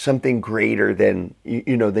more, something greater than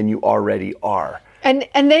than you already are. And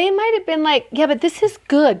they might have been like, yeah, but this is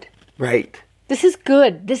good. Right. This is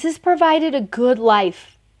good. This has provided a good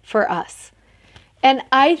life for us. And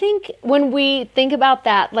I think when we think about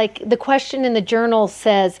that, like the question in the journal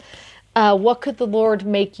says, what could the Lord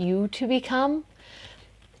make you to become?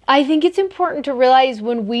 I think it's important to realize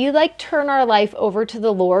when we like turn our life over to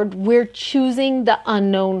the Lord, we're choosing the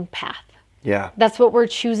unknown path. Yeah. That's what we're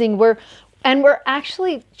choosing. We're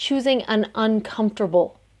actually choosing an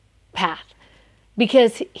uncomfortable path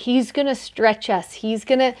because he's going to stretch us. He's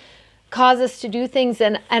going to cause us to do things.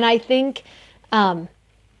 And I think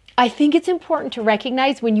it's important to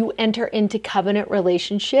recognize when you enter into covenant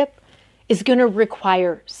relationship is going to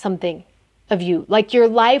require something of you. Like your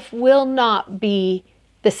life will not be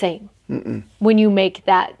the same when you make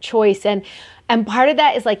that choice. And part of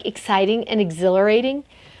that is like exciting and exhilarating.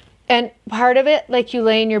 And part of it, like you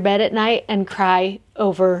lay in your bed at night and cry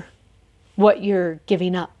over what you're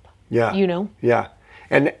giving up. Yeah. You know? Yeah.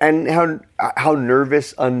 And how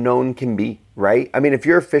nervous unknown can be, right? I mean, if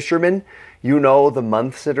you're a fisherman, you know the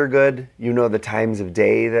months that are good, you know the times of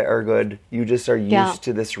day that are good. You just are used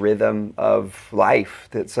to this rhythm of life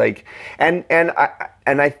that's like, and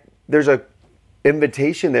there's a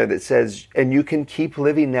invitation there that says, and you can keep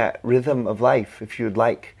living that rhythm of life if you'd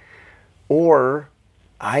like, or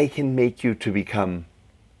I can make you to become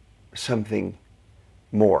something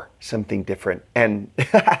more, something different. And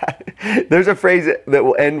there's a phrase that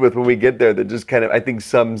we'll end with when we get there that just kind of, I think,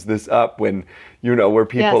 sums this up when, where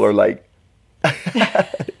people are like,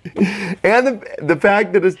 and the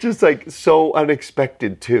fact that it's just like so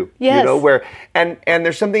unexpected too, where, and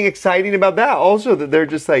there's something exciting about that also, that they're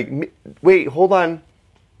just like, wait, hold on.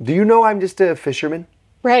 Do you know I'm just a fisherman?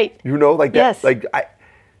 Right. Like that, yes. Like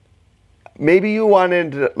maybe you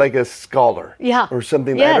wanted like a scholar, or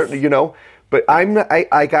something. Yes. I don't, but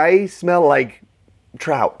I smell like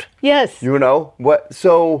trout. Yes. What?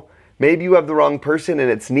 So maybe you have the wrong person,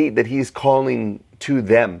 and it's neat that he's calling to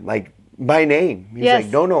them like by name. He's like,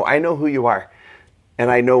 no, I know who you are,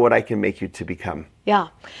 and I know what I can make you to become. Yeah,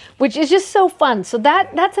 which is just so fun. So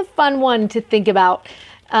that's a fun one to think about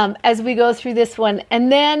as we go through this one,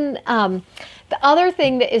 and then. The other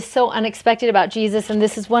thing that is so unexpected about Jesus, and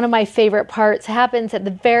this is one of my favorite parts, happens at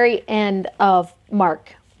the very end of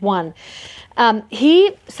Mark 1.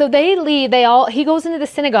 He goes into the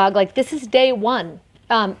synagogue, like this is day one.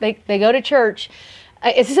 They go to church.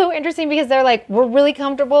 It's so interesting because they're like, we're really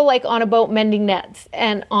comfortable like on a boat mending nets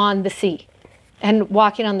and on the sea and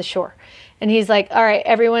walking on the shore. And he's like, all right,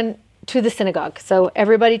 everyone to the synagogue. So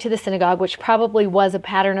everybody to the synagogue, which probably was a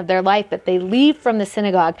pattern of their life, but they leave from the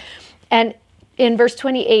synagogue. And in verse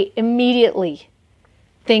 28, immediately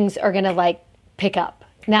things are going to pick up.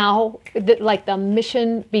 Now, the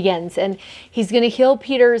mission begins, and he's going to heal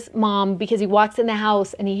Peter's mom because he walks in the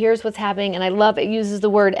house and he hears what's happening. And I love it uses the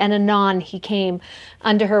word, and anon he came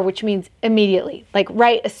unto her, which means immediately,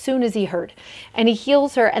 right as soon as he heard. And he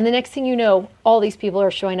heals her, and the next thing you know, all these people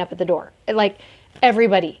are showing up at the door.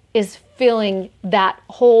 Everybody is filling that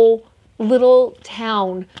whole little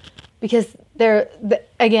town because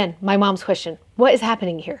again, my mom's question, what is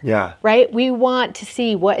happening here? Yeah. Right? We want to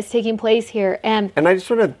see what is taking place here. And I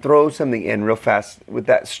just want to throw something in real fast with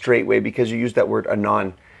that straightway, because you used that word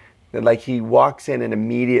anon. That he walks in and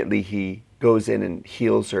immediately he goes in and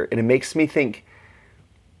heals her. And it makes me think,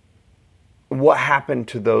 what happened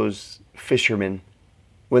to those fishermen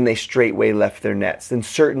when they straightway left their nets? And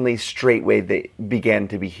certainly straightway they began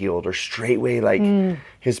to be healed, or straightway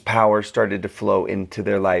his power started to flow into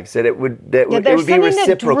their lives. That it would be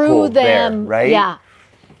reciprocal there, right? Yeah.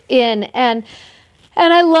 And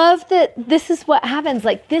I love that this is what happens.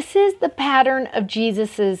 This is the pattern of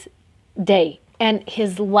Jesus's day and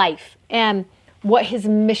his life and what his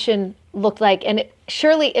mission looked like. And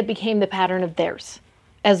surely it became the pattern of theirs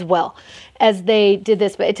as well as they did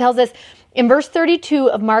this. But it tells us in verse 32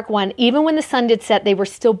 of Mark 1, even when the sun did set, they were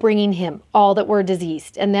still bringing him all that were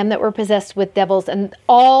diseased and them that were possessed with devils, and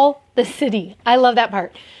all the city. I love that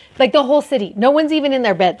part. The whole city. No one's even in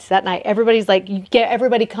their beds that night. Everybody's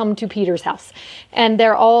everybody come to Peter's house. And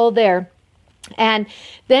they're all there. And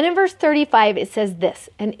then in verse 35, it says this,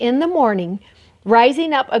 and in the morning,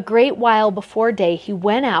 rising up a great while before day, he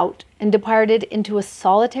went out and departed into a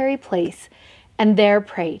solitary place and there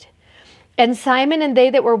prayed. And Simon and they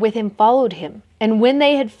that were with him followed him. And when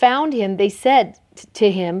they had found him, they said to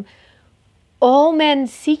him, all men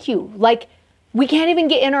seek you. We can't even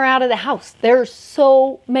get in or out of the house. There's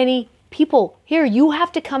so many people here. You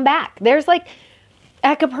have to come back. There's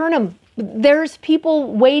at Capernaum, there's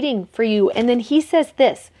people waiting for you. And then he says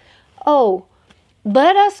this, oh,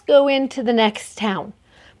 let us go into the next town,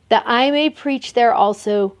 that I may preach there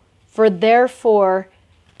also, for therefore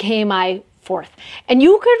came I forth. And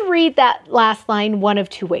you could read that last line one of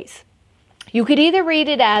two ways. You could either read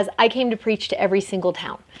it as, I came to preach to every single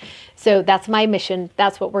town. So that's my mission.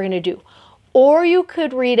 That's what we're going to do. Or you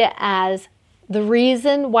could read it as, the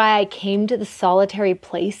reason why I came to the solitary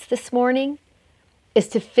place this morning is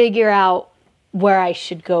to figure out where I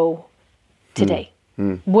should go today.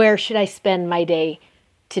 Where should I spend my day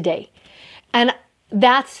today? And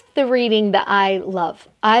that's the reading that I love.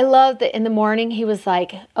 I love that in the morning he was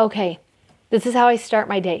like, okay, this is how I start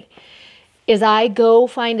my day, is I go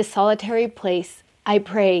find a solitary place, I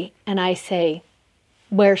pray, and I say,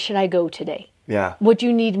 where should I go today? Yeah. What do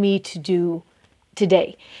you need me to do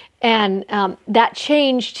today? And that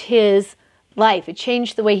changed his life. It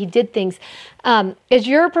changed the way he did things. As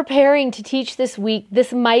you're preparing to teach this week,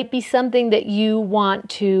 this might be something that you want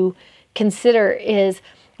to consider is,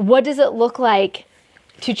 what does it look like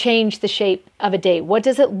to change the shape of a day? What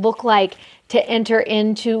does it look like to enter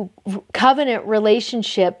into covenant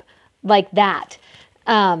relationship like that?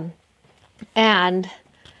 And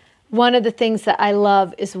one of the things that I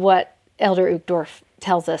love is what Elder Uchtdorf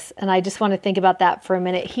tells us. And I just want to think about that for a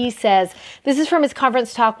minute. He says, this is from his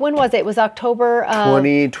conference talk. When was it? It was October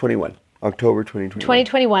 2021. October 2021.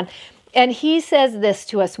 2021. And he says this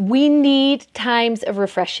to us: we need times of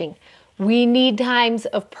refreshing. We need times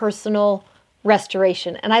of personal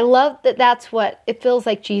restoration. And I love that that's what it feels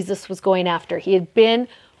like Jesus was going after. He had been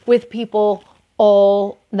with people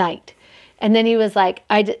all night. And then he was like,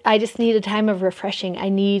 I just need a time of refreshing. I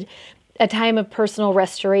need a time of personal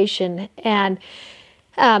restoration. And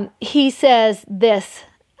he says this,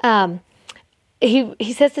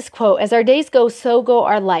 he says this quote, as our days go, so go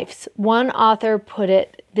our lives. One author put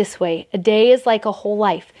it this way: a day is like a whole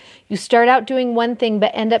life. You start out doing one thing,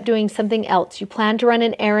 but end up doing something else. You plan to run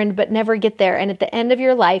an errand, but never get there. And at the end of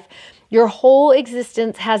your life, your whole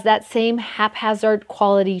existence has that same haphazard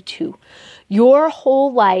quality too. Your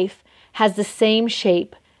whole life has the same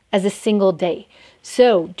shape as a single day.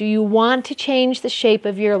 So, do you want to change the shape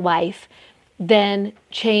of your life? Then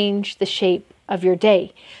change the shape of your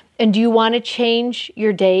day. And do you want to change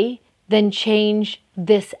your day? Then change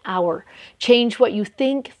this hour. Change what you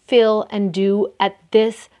think, feel, and do at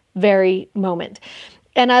this very moment.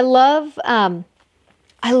 And I love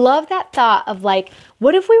that thought of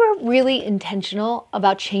what if we were really intentional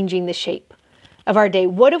about changing the shape of our day?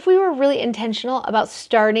 What if we were really intentional about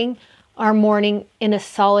starting our morning in a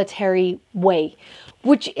solitary way,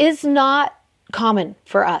 which is not common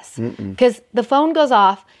for us, because the phone goes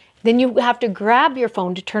off then you have to grab your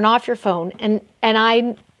phone to turn off your phone. And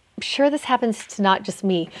I'm sure this happens to not just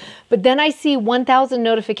me, but then I see 1,000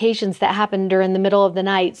 notifications that happen during the middle of the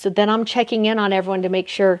night. So then I'm checking in on everyone to make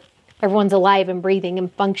sure everyone's alive and breathing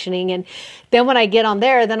and functioning. And then when I get on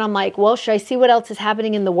there, then I'm like, well, should I see what else is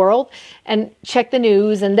happening in the world and check the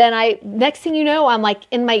news? And then next thing you know, I'm like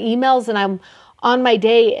in my emails and I'm on my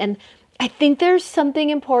day. And I think there's something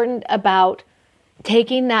important about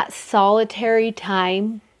taking that solitary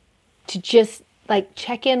time to just like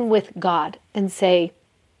check in with God and say,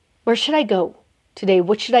 where should I go today?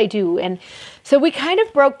 What should I do? And so we kind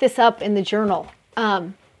of broke this up in the journal.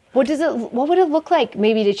 What would it look like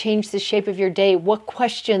maybe to change the shape of your day? What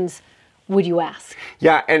questions would you ask?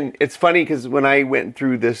 Yeah, and it's funny because when I went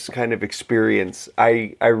through this kind of experience,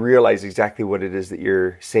 I realized exactly what it is that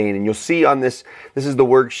you're saying. And you'll see on this is the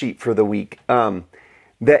worksheet for the week, that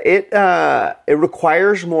it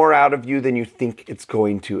requires more out of you than you think it's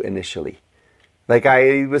going to initially. Like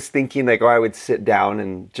I was thinking like, I would sit down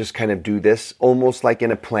and just kind of do this almost like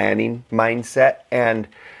in a planning mindset. And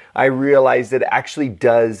I realized that it actually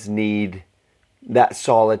does need that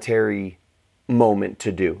solitary moment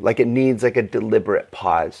to do. Like it needs like a deliberate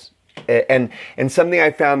pause. And something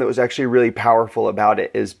I found that was actually really powerful about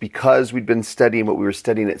it is because we'd been studying what we were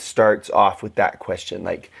studying, it starts off with that question,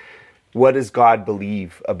 like, what does God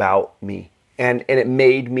believe about me? And it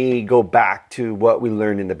made me go back to what we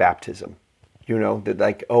learned in the baptism. That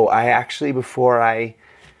like, I actually, before I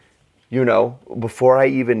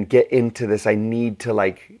even get into this, I need to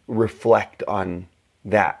like reflect on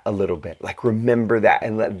that a little bit, like remember that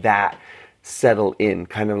and let that settle in,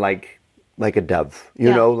 kind of like a dove,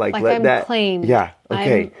 like let I'm that claimed. Yeah.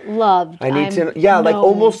 Okay. I'm loved. I need to, like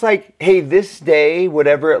almost like, hey, this day,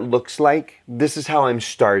 whatever it looks like, this is how I'm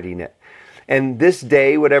starting it. And this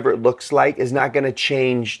day, whatever it looks like, is not going to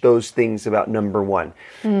change those things about number one.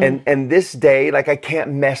 And this day, like I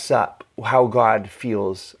can't mess up how God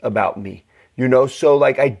feels about me. So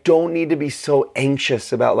like I don't need to be so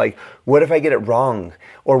anxious about like, what if I get it wrong?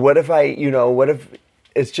 Or what if what if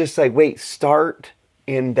it's just like, wait, start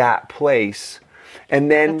in that place.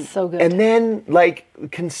 And then, That's so good. And then like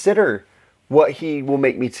consider what he will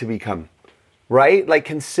make me to become, right? Like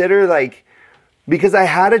consider like, because I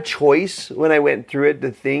had a choice when I went through it to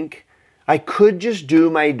think I could just do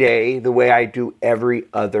my day the way I do every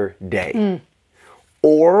other day.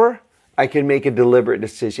 Or I can make a deliberate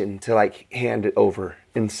decision to like hand it over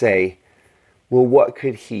and say, well, what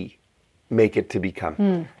could he make it to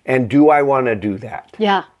become? And do I want to do that?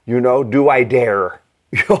 Yeah. Do I dare?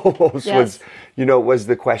 Almost Yes. was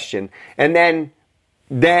the question. And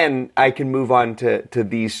then I can move on to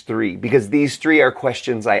these three, because these three are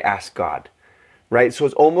questions I ask God. Right? So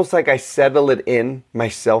it's almost like I settle it in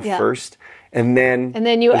myself first, and then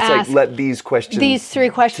you it's ask like, let these three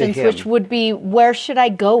questions, which would be, where should I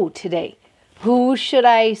go today? Who should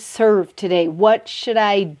I serve today? What should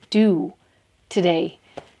I do today?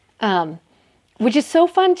 Which is so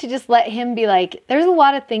fun to just let him be like, there's a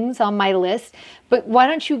lot of things on my list, but why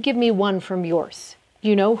don't you give me one from yours?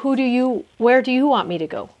 Where do you want me to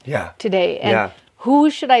go today? And who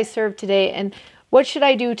should I serve today? And what should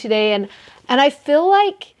I do today? And I feel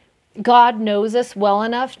like God knows us well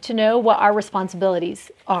enough to know what our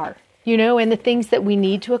responsibilities are, and the things that we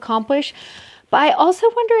need to accomplish. But I also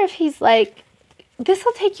wonder if he's like, this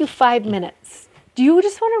will take you 5 minutes. Do you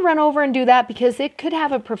just want to run over and do that? Because it could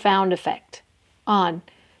have a profound effect on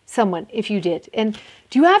someone if you did. And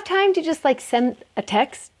do you have time to just like send a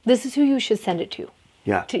text? This is who you should send it to.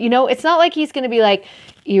 Yeah. It's not like he's going to be like,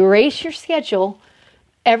 erase your schedule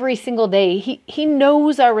every single day. He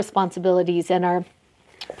knows our responsibilities and our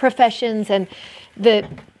professions and the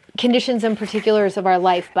conditions and particulars of our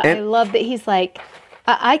life. But I love that he's like,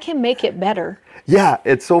 I can make it better. Yeah,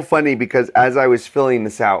 it's so funny because as I was filling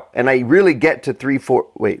this out, and I really get to 3, 4,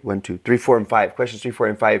 and 5, questions 3, 4,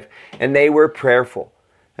 and 5, and they were prayerful.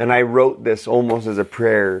 And I wrote this almost as a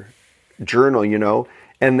prayer journal,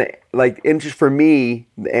 and for me,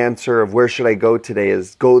 the answer of where should I go today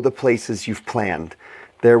is go the places you've planned.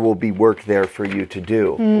 There will be work there for you to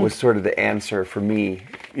do, was sort of the answer for me,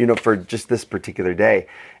 for just this particular day.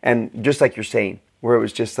 And just like you're saying, where it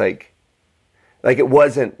was just like it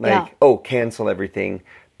wasn't like, cancel everything,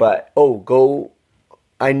 but, go,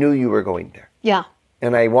 I knew you were going there. Yeah.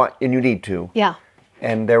 And you need to. Yeah.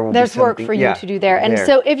 And there's There's work for you to do there. And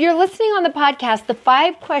so if you're listening on the podcast, the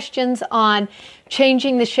 5 questions on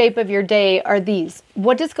changing the shape of your day are these.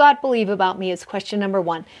 What does God believe about me is question number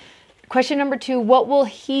 1. Question number 2, what will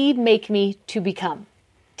he make me to become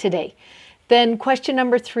today? Then question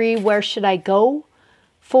number 3, where should I go?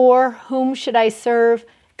 4, whom should I serve?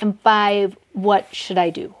 And 5, what should I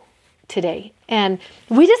do? today. And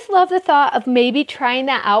we just love the thought of maybe trying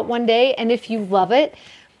that out one day. And if you love it,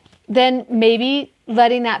 then maybe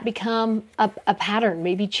letting that become a pattern.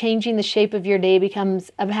 Maybe changing the shape of your day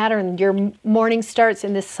becomes a pattern. Your morning starts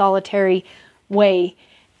in this solitary way,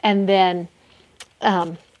 and then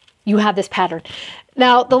you have this pattern.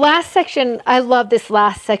 Now, the last section, I love this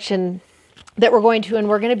last section that we're going to, and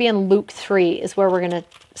we're going to be in Luke 3 is where we're going to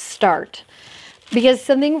start. Because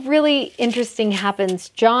something really interesting happens.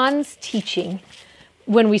 John's teaching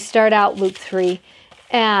when we start out Luke 3,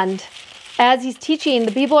 and as he's teaching,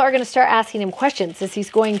 the people are going to start asking him questions as he's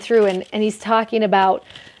going through, and he's talking about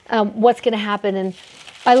what's going to happen. And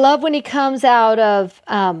I love when he comes out of,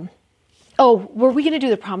 were we going to do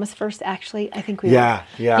the promise first, actually? I think we were.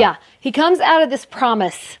 Yeah. He comes out of this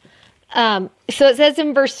promise. So it says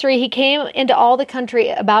in verse 3, he came into all the country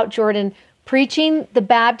about Jordan, preaching the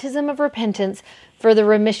baptism of repentance for the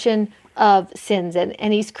remission of sins.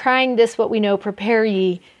 And he's crying this, what we know, prepare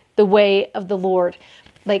ye the way of the Lord.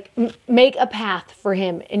 Like, make a path for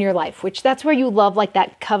him in your life, which that's where you love, like,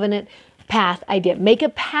 that covenant path idea. Make a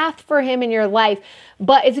path for him in your life,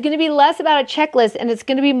 but it's going to be less about a checklist, and it's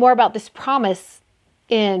going to be more about this promise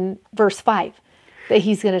in verse 5 that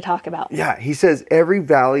he's going to talk about. Yeah, he says, every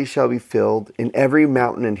valley shall be filled, and every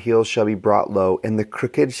mountain and hill shall be brought low, and the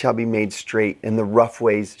crooked shall be made straight, and the rough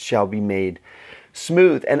ways shall be made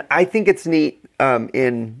smooth. And I think it's neat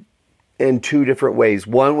in two different ways.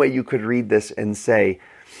 One way you could read this and say,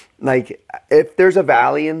 like, if there's a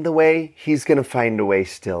valley in the way, he's going to find a way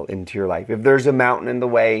still into your life. If there's a mountain in the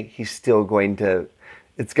way, he's still going to,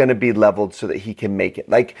 it's going to be leveled so that he can make it.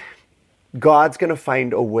 Like, God's going to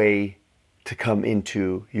find a way to come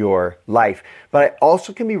into your life. But it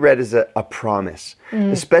also can be read as a promise,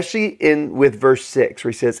 especially with verse 6,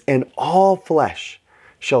 where he says, and all flesh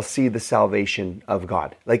shall see the salvation of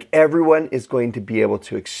God. Like, everyone is going to be able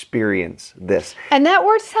to experience this. And that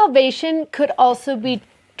word salvation could also be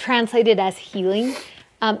translated as healing.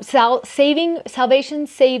 Salvation,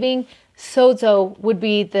 saving, sozo would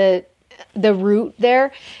be the root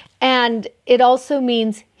there. And it also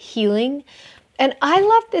means healing. And I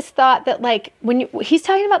love this thought that, like, he's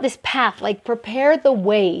talking about this path, like, prepare the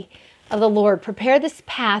way of the Lord, prepare this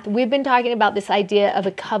path. We've been talking about this idea of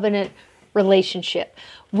a covenant relationship,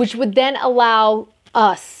 which would then allow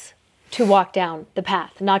us to walk down the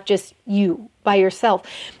path, not just you by yourself.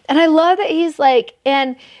 And I love that he's like,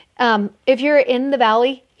 and if you're in the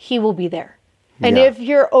valley, he will be there. And if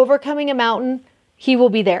you're overcoming a mountain, he will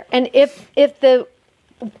be there. And if the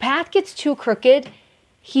path gets too crooked,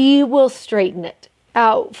 he will straighten it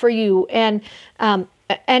out for you. And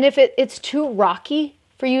if it's too rocky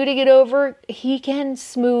for you to get over, he can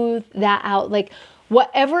smooth that out. Like,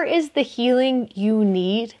 whatever is the healing you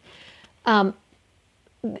need, I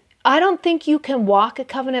don't think you can walk a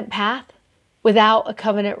covenant path without a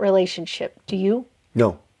covenant relationship. Do you?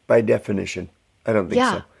 No, by definition, I don't think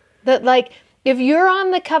so. That, like, if you're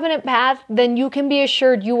on the covenant path, then you can be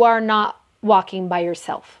assured you are not walking by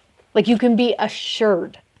yourself. Like, you can be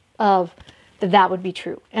assured of that would be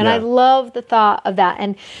true. And I love the thought of that.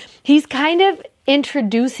 And he's kind of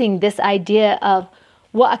introducing this idea of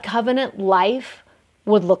what a covenant life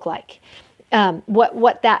would look like.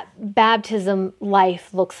 What that baptism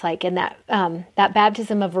life looks like, and that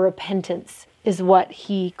baptism of repentance is what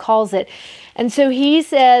he calls it. And so he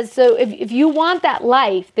says, so if you want that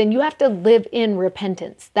life, then you have to live in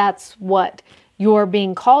repentance. That's what you're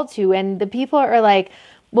being called to. And the people are like,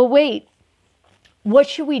 well, wait, what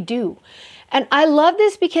should we do? And I love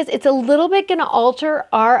this because it's a little bit going to alter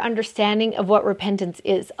our understanding of what repentance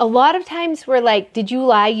is. A lot of times we're like, did you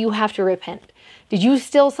lie? You have to repent. Did you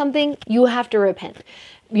steal something? You have to repent.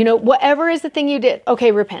 You know, whatever is the thing you did,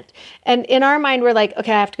 okay, repent. And in our mind, we're like,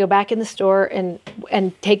 okay, I have to go back in the store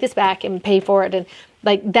and take this back and pay for it. And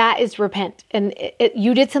like, that is repent. And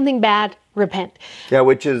you did something bad, repent. Yeah,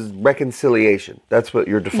 which is reconciliation. That's what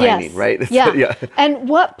you're defining, right? Yeah. And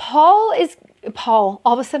what Paul,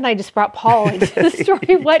 all of a sudden I just brought Paul into the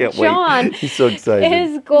story. What John He's so excited.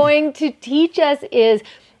 is going to teach us is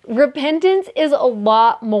repentance is a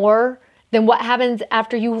lot more than what happens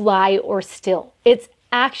after you lie or steal. It's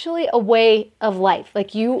actually a way of life.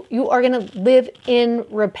 Like, you are going to live in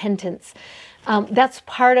repentance. That's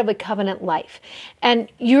part of a covenant life. And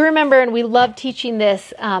you remember, and we love teaching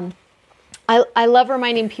this, I love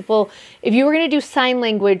reminding people, if you were going to do sign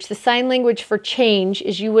language, the sign language for change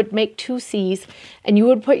is you would make two C's and you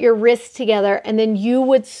would put your wrists together, and then you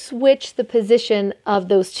would switch the position of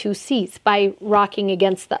those two C's by rocking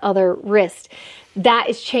against the other wrist. That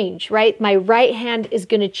is change, right? My right hand is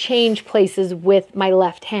going to change places with my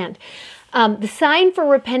left hand. The sign for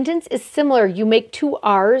repentance is similar. You make 2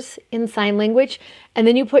 R's in sign language, and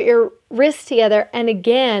then you put your wrists together, and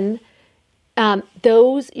again,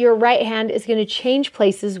 your right hand is going to change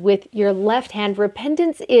places with your left hand.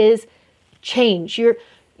 Repentance is change.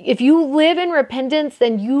 If you live in repentance,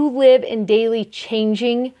 then you live in daily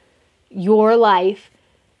changing your life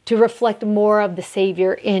to reflect more of the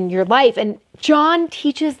Savior in your life. And John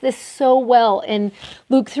teaches this so well in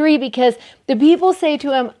Luke 3, because the people say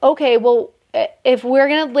to him, okay, well, if we're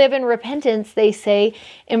going to live in repentance, they say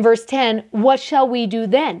in verse 10, what shall we do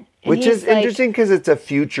then? And which is interesting because it's a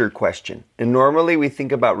future question. And normally we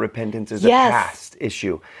think about repentance as a past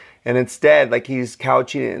issue. And instead, like, he's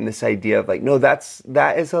couching it in this idea of like, no,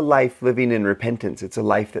 that is a life living in repentance. It's a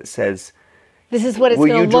life that says, this is what it's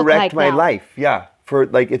going to look like now. Will you direct my life? Yeah. For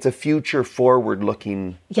like, it's a future forward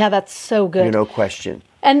looking. Yeah, that's so good. Question.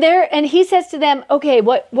 And he says to them, okay,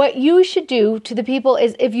 what you should do to the people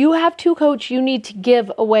is, if you have 2 coats, you need to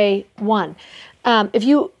give away 1. If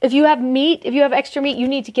you have meat, if you have extra meat, you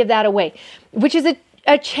need to give that away, which is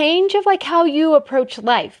a change of like how you approach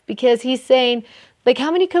life, because he's saying, like,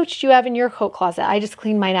 how many coats do you have in your coat closet? I just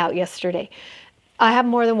cleaned mine out yesterday. I have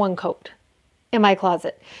more than 1 coat in my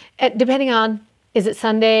closet, depending on, is it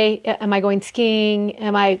Sunday? Am I going skiing?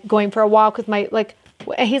 Am I going for a walk with my, like,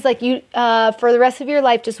 he's like, you, for the rest of your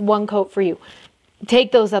life, just 1 coat for you.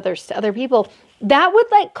 Take those others to other people. That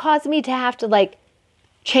would like cause me to have to like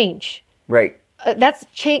change. Right. That's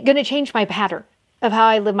going to change my pattern of how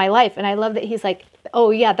I live my life. And I love that he's like,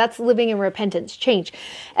 oh yeah, that's living in repentance, change.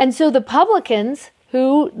 And so the publicans,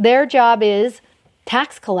 who their job is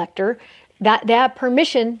tax collector, that they have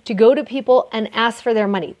permission to go to people and ask for their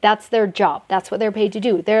money. That's their job. That's what they're paid to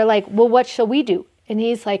do. They're like, well, what shall we do? And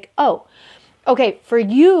he's like, oh, okay, for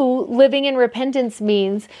you, living in repentance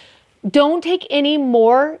means don't take any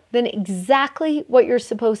more than exactly what you're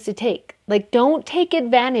supposed to take. Like, don't take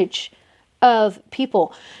advantage of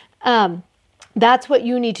people. That's what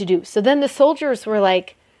you need to do. So then the soldiers were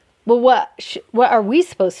like, well, what are we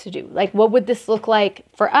supposed to do? Like, what would this look like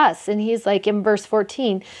for us? And he's like, in verse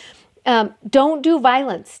 14, don't do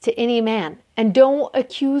violence to any man, and don't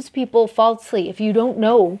accuse people falsely if you don't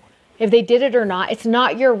know if they did it or not. It's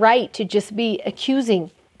not your right to just be accusing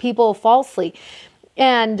people falsely.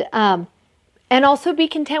 And also be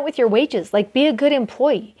content with your wages. Like, be a good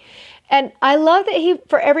employee. And I love that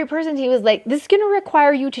for every person, he was like, this is going to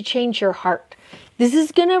require you to change your heart. This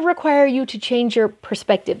is going to require you to change your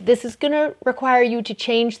perspective. This is going to require you to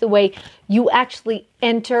change the way you actually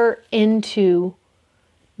enter into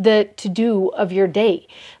the to-do of your day.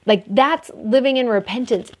 Like, that's living in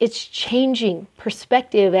repentance. It's changing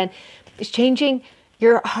perspective, and it's changing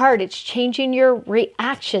your heart. It's changing your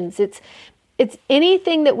reactions. It's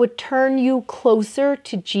anything that would turn you closer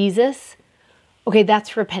to Jesus. Okay,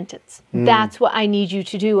 that's repentance. That's what I need you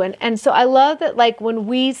to do. And so I love that, like, when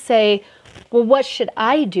we say, well, what should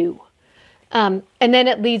I do? And then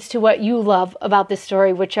it leads to what you love about this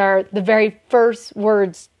story, which are the very first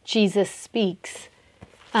words Jesus speaks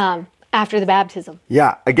after the baptism.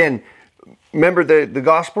 Yeah, again, remember the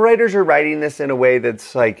gospel writers are writing this in a way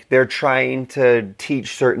that's like they're trying to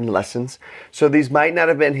teach certain lessons. So these might not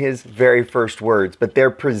have been his very first words, but they're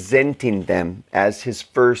presenting them as his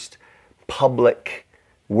first public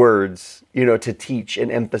words, to teach and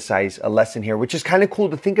emphasize a lesson here, which is kind of cool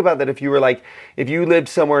to think about. That if you lived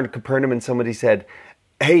somewhere in Capernaum and somebody said,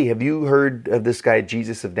 hey, have you heard of this guy,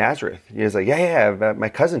 Jesus of Nazareth? He was like, yeah, my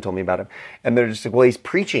cousin told me about him. And they're just like, well, he's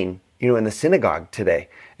preaching, in the synagogue today.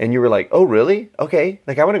 And you were like, oh, really? Okay.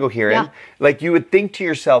 Like, I want to go hear him. Like, you would think to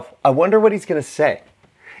yourself, I wonder what he's going to say.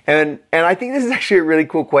 And I think this is actually a really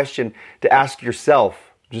cool question to ask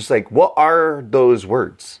yourself. Just like, what are those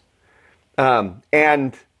words?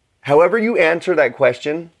 And however you answer that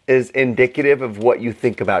question is indicative of what you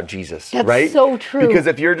think about Jesus, That's right? So true. Because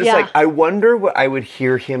if you're just like, I wonder what I would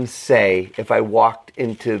hear him say if I walked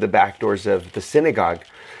into the back doors of the synagogue.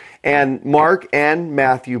 And Mark and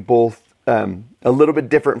Matthew both a little bit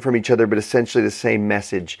different from each other, but essentially the same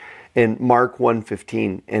message. In Mark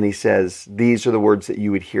 1:15, and he says, these are the words that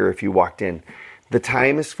you would hear if you walked in. The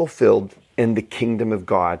time is fulfilled and the kingdom of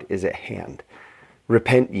God is at hand.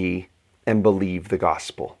 Repent ye and believe the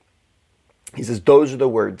gospel. He says, those are the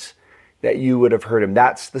words that you would have heard him.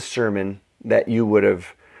 That's the sermon that you would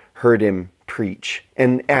have heard him preach.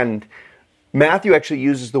 And Matthew actually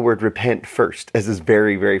uses the word repent first as his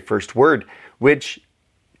very, very first word, which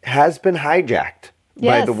has been hijacked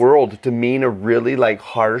by the world to mean a really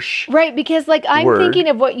harsh Right, because I'm thinking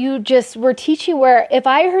of what you just were teaching, where if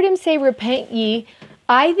I heard him say repent ye,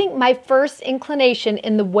 I think my first inclination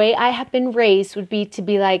in the way I have been raised would be to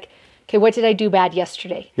be like, okay, what did I do bad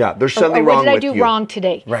yesterday? Yeah, there's Or something what wrong did I with do you. wrong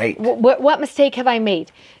today? Right. What mistake have I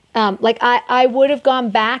made? Like I would have gone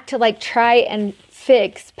back to like try and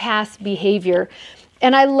fix past behavior.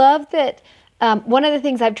 And I love that one of the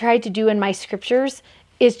things I've tried to do in my scriptures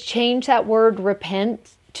is change that word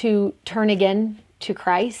repent to turn again to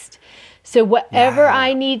Christ. So whatever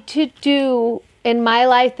I need to do in my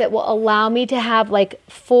life that will allow me to have like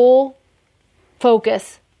full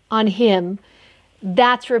focus on Him,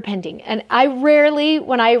 that's repenting. And I rarely,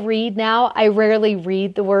 when I read now, I rarely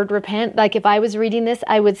read the word repent. Like if I was reading this,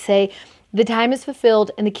 I would say, the time is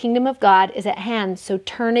fulfilled and the kingdom of God is at hand. So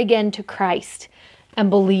turn again to Christ and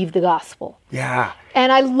believe the gospel. Yeah.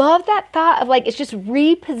 And I love that thought of like, it's just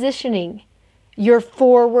repositioning your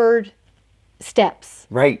forward steps.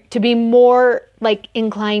 Right. To be more like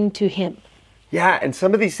inclined to Him. Yeah, and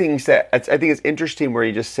some of these things that I think it's interesting where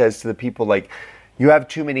he just says to the people like, you have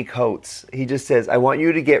too many coats. He just says, I want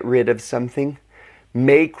you to get rid of something,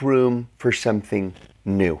 make room for something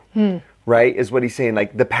new. Right? Is what he's saying.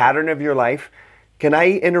 Like the pattern of your life, can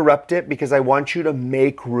I interrupt it? Because I want you to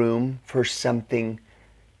make room for something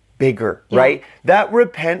bigger, right? That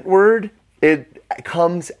repent word, it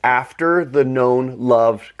comes after the known,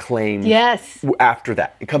 loved, claimed. Yes. After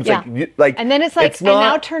that. It comes like and then it's like, not, and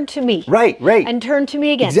now turn to me. Right. And turn to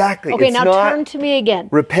me again. Exactly. Okay, It's now not turn to me again.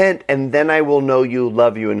 repent and then I will know you,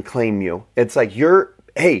 love you, and claim you. It's like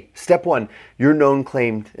hey, step one, you're known,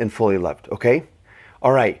 claimed, and fully loved, okay?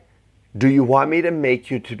 All right. Do you want me to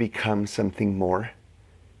make you to become something more?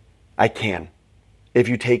 I can. If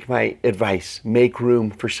you take my advice, make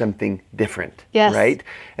room for something different. Yes. Right?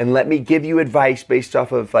 And let me give you advice based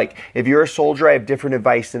off of like, if you're a soldier, I have different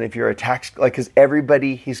advice than if you're a tax, like, because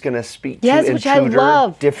everybody he's going to speak to and which I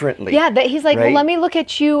love. differently. Yeah, that he's like, right? well, let me look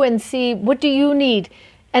at you and see, what do you need?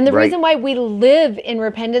 And the reason why we live in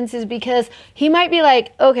repentance is because he might be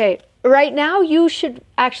like, okay, right now you should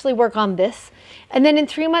actually work on this. And then in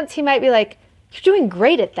 3 months, he might be like, you're doing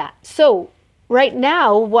great at that. So right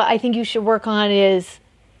now, what I think you should work on is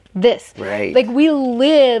this. Right. Like we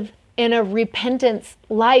live in a repentance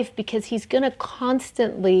life because he's going to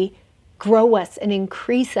constantly grow us and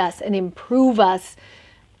increase us and improve us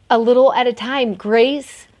a little at a time,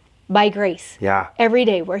 grace by grace. Yeah. Every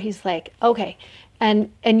day where he's like, okay,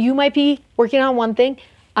 and you might be working on one thing.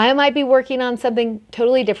 I might be working on something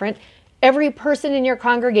totally different. Every person in your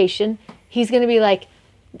congregation, he's going to be like,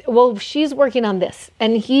 well, she's working on this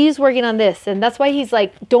and he's working on this. And that's why he's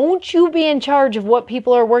like, don't you be in charge of what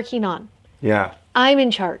people are working on. Yeah. I'm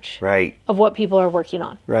in charge Right. of what people are working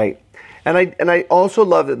on. Right. And I also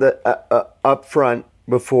love that the up front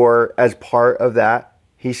before, as part of that,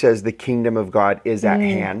 he says the kingdom of God is at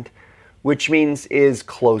hand, which means is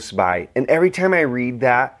close by. And every time I read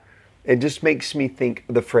that, it just makes me think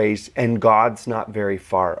of the phrase, and God's not very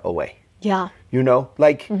far away. Yeah. You know,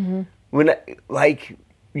 like when, like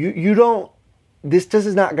you don't, this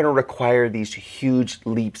is not going to require these huge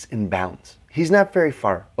leaps and bounds. He's not very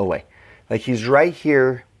far away. Like he's right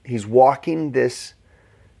here. He's walking this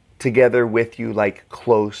together with you, like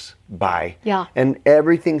close by. Yeah. And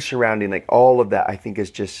everything surrounding, like all of that, I think is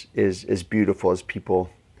just is beautiful as people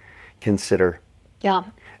consider. Yeah.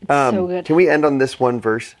 It's so good. Can we end on this one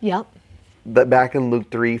verse? Yep. That back in Luke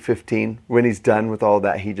 3:15, when he's done with all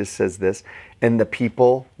that, he just says this, and the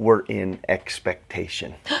people were in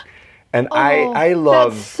expectation. And I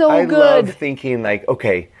love that's so I good. love thinking like,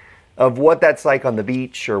 okay, of what that's like on the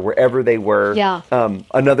beach or wherever they were. Yeah.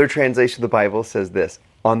 Another translation of the Bible says this,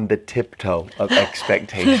 on the tiptoe of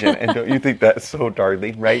expectation. And don't you think that's so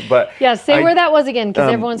darling, right? But Yeah, say where that was again,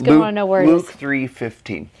 because everyone's going to want to know where it is. Luke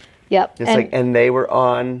 3:15. Yep. It's like, and they were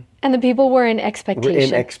on and the people were in we're expectation.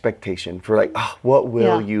 in expectation for like, what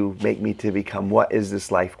will Yeah. you make me to become? What is this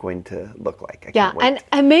life going to look like? I Yeah, can't wait.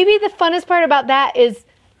 and maybe the funnest part about that is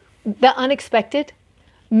the unexpected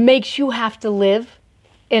makes you have to live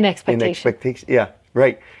in expectation. in expectation, yeah,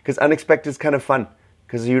 right. Because unexpected is kind of fun.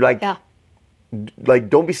 Because you like, Yeah. like,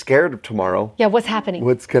 don't be scared of tomorrow. Yeah, what's happening?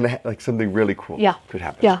 What's gonna like something really cool? Yeah. could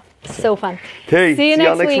happen. Yeah, so fun. Okay, See you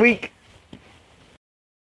y'all next week.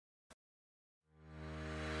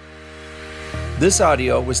 This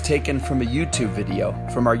audio was taken from a YouTube video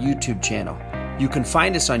from our YouTube channel. You can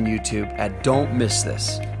find us on YouTube at Don't Miss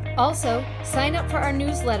This. Also, sign up for our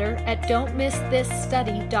newsletter at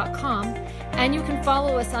don'tmissthisstudy.com, and you can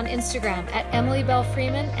follow us on Instagram at Emily Bell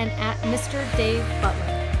Freeman and at Mr. Dave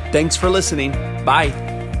Butler. Thanks for listening. Bye.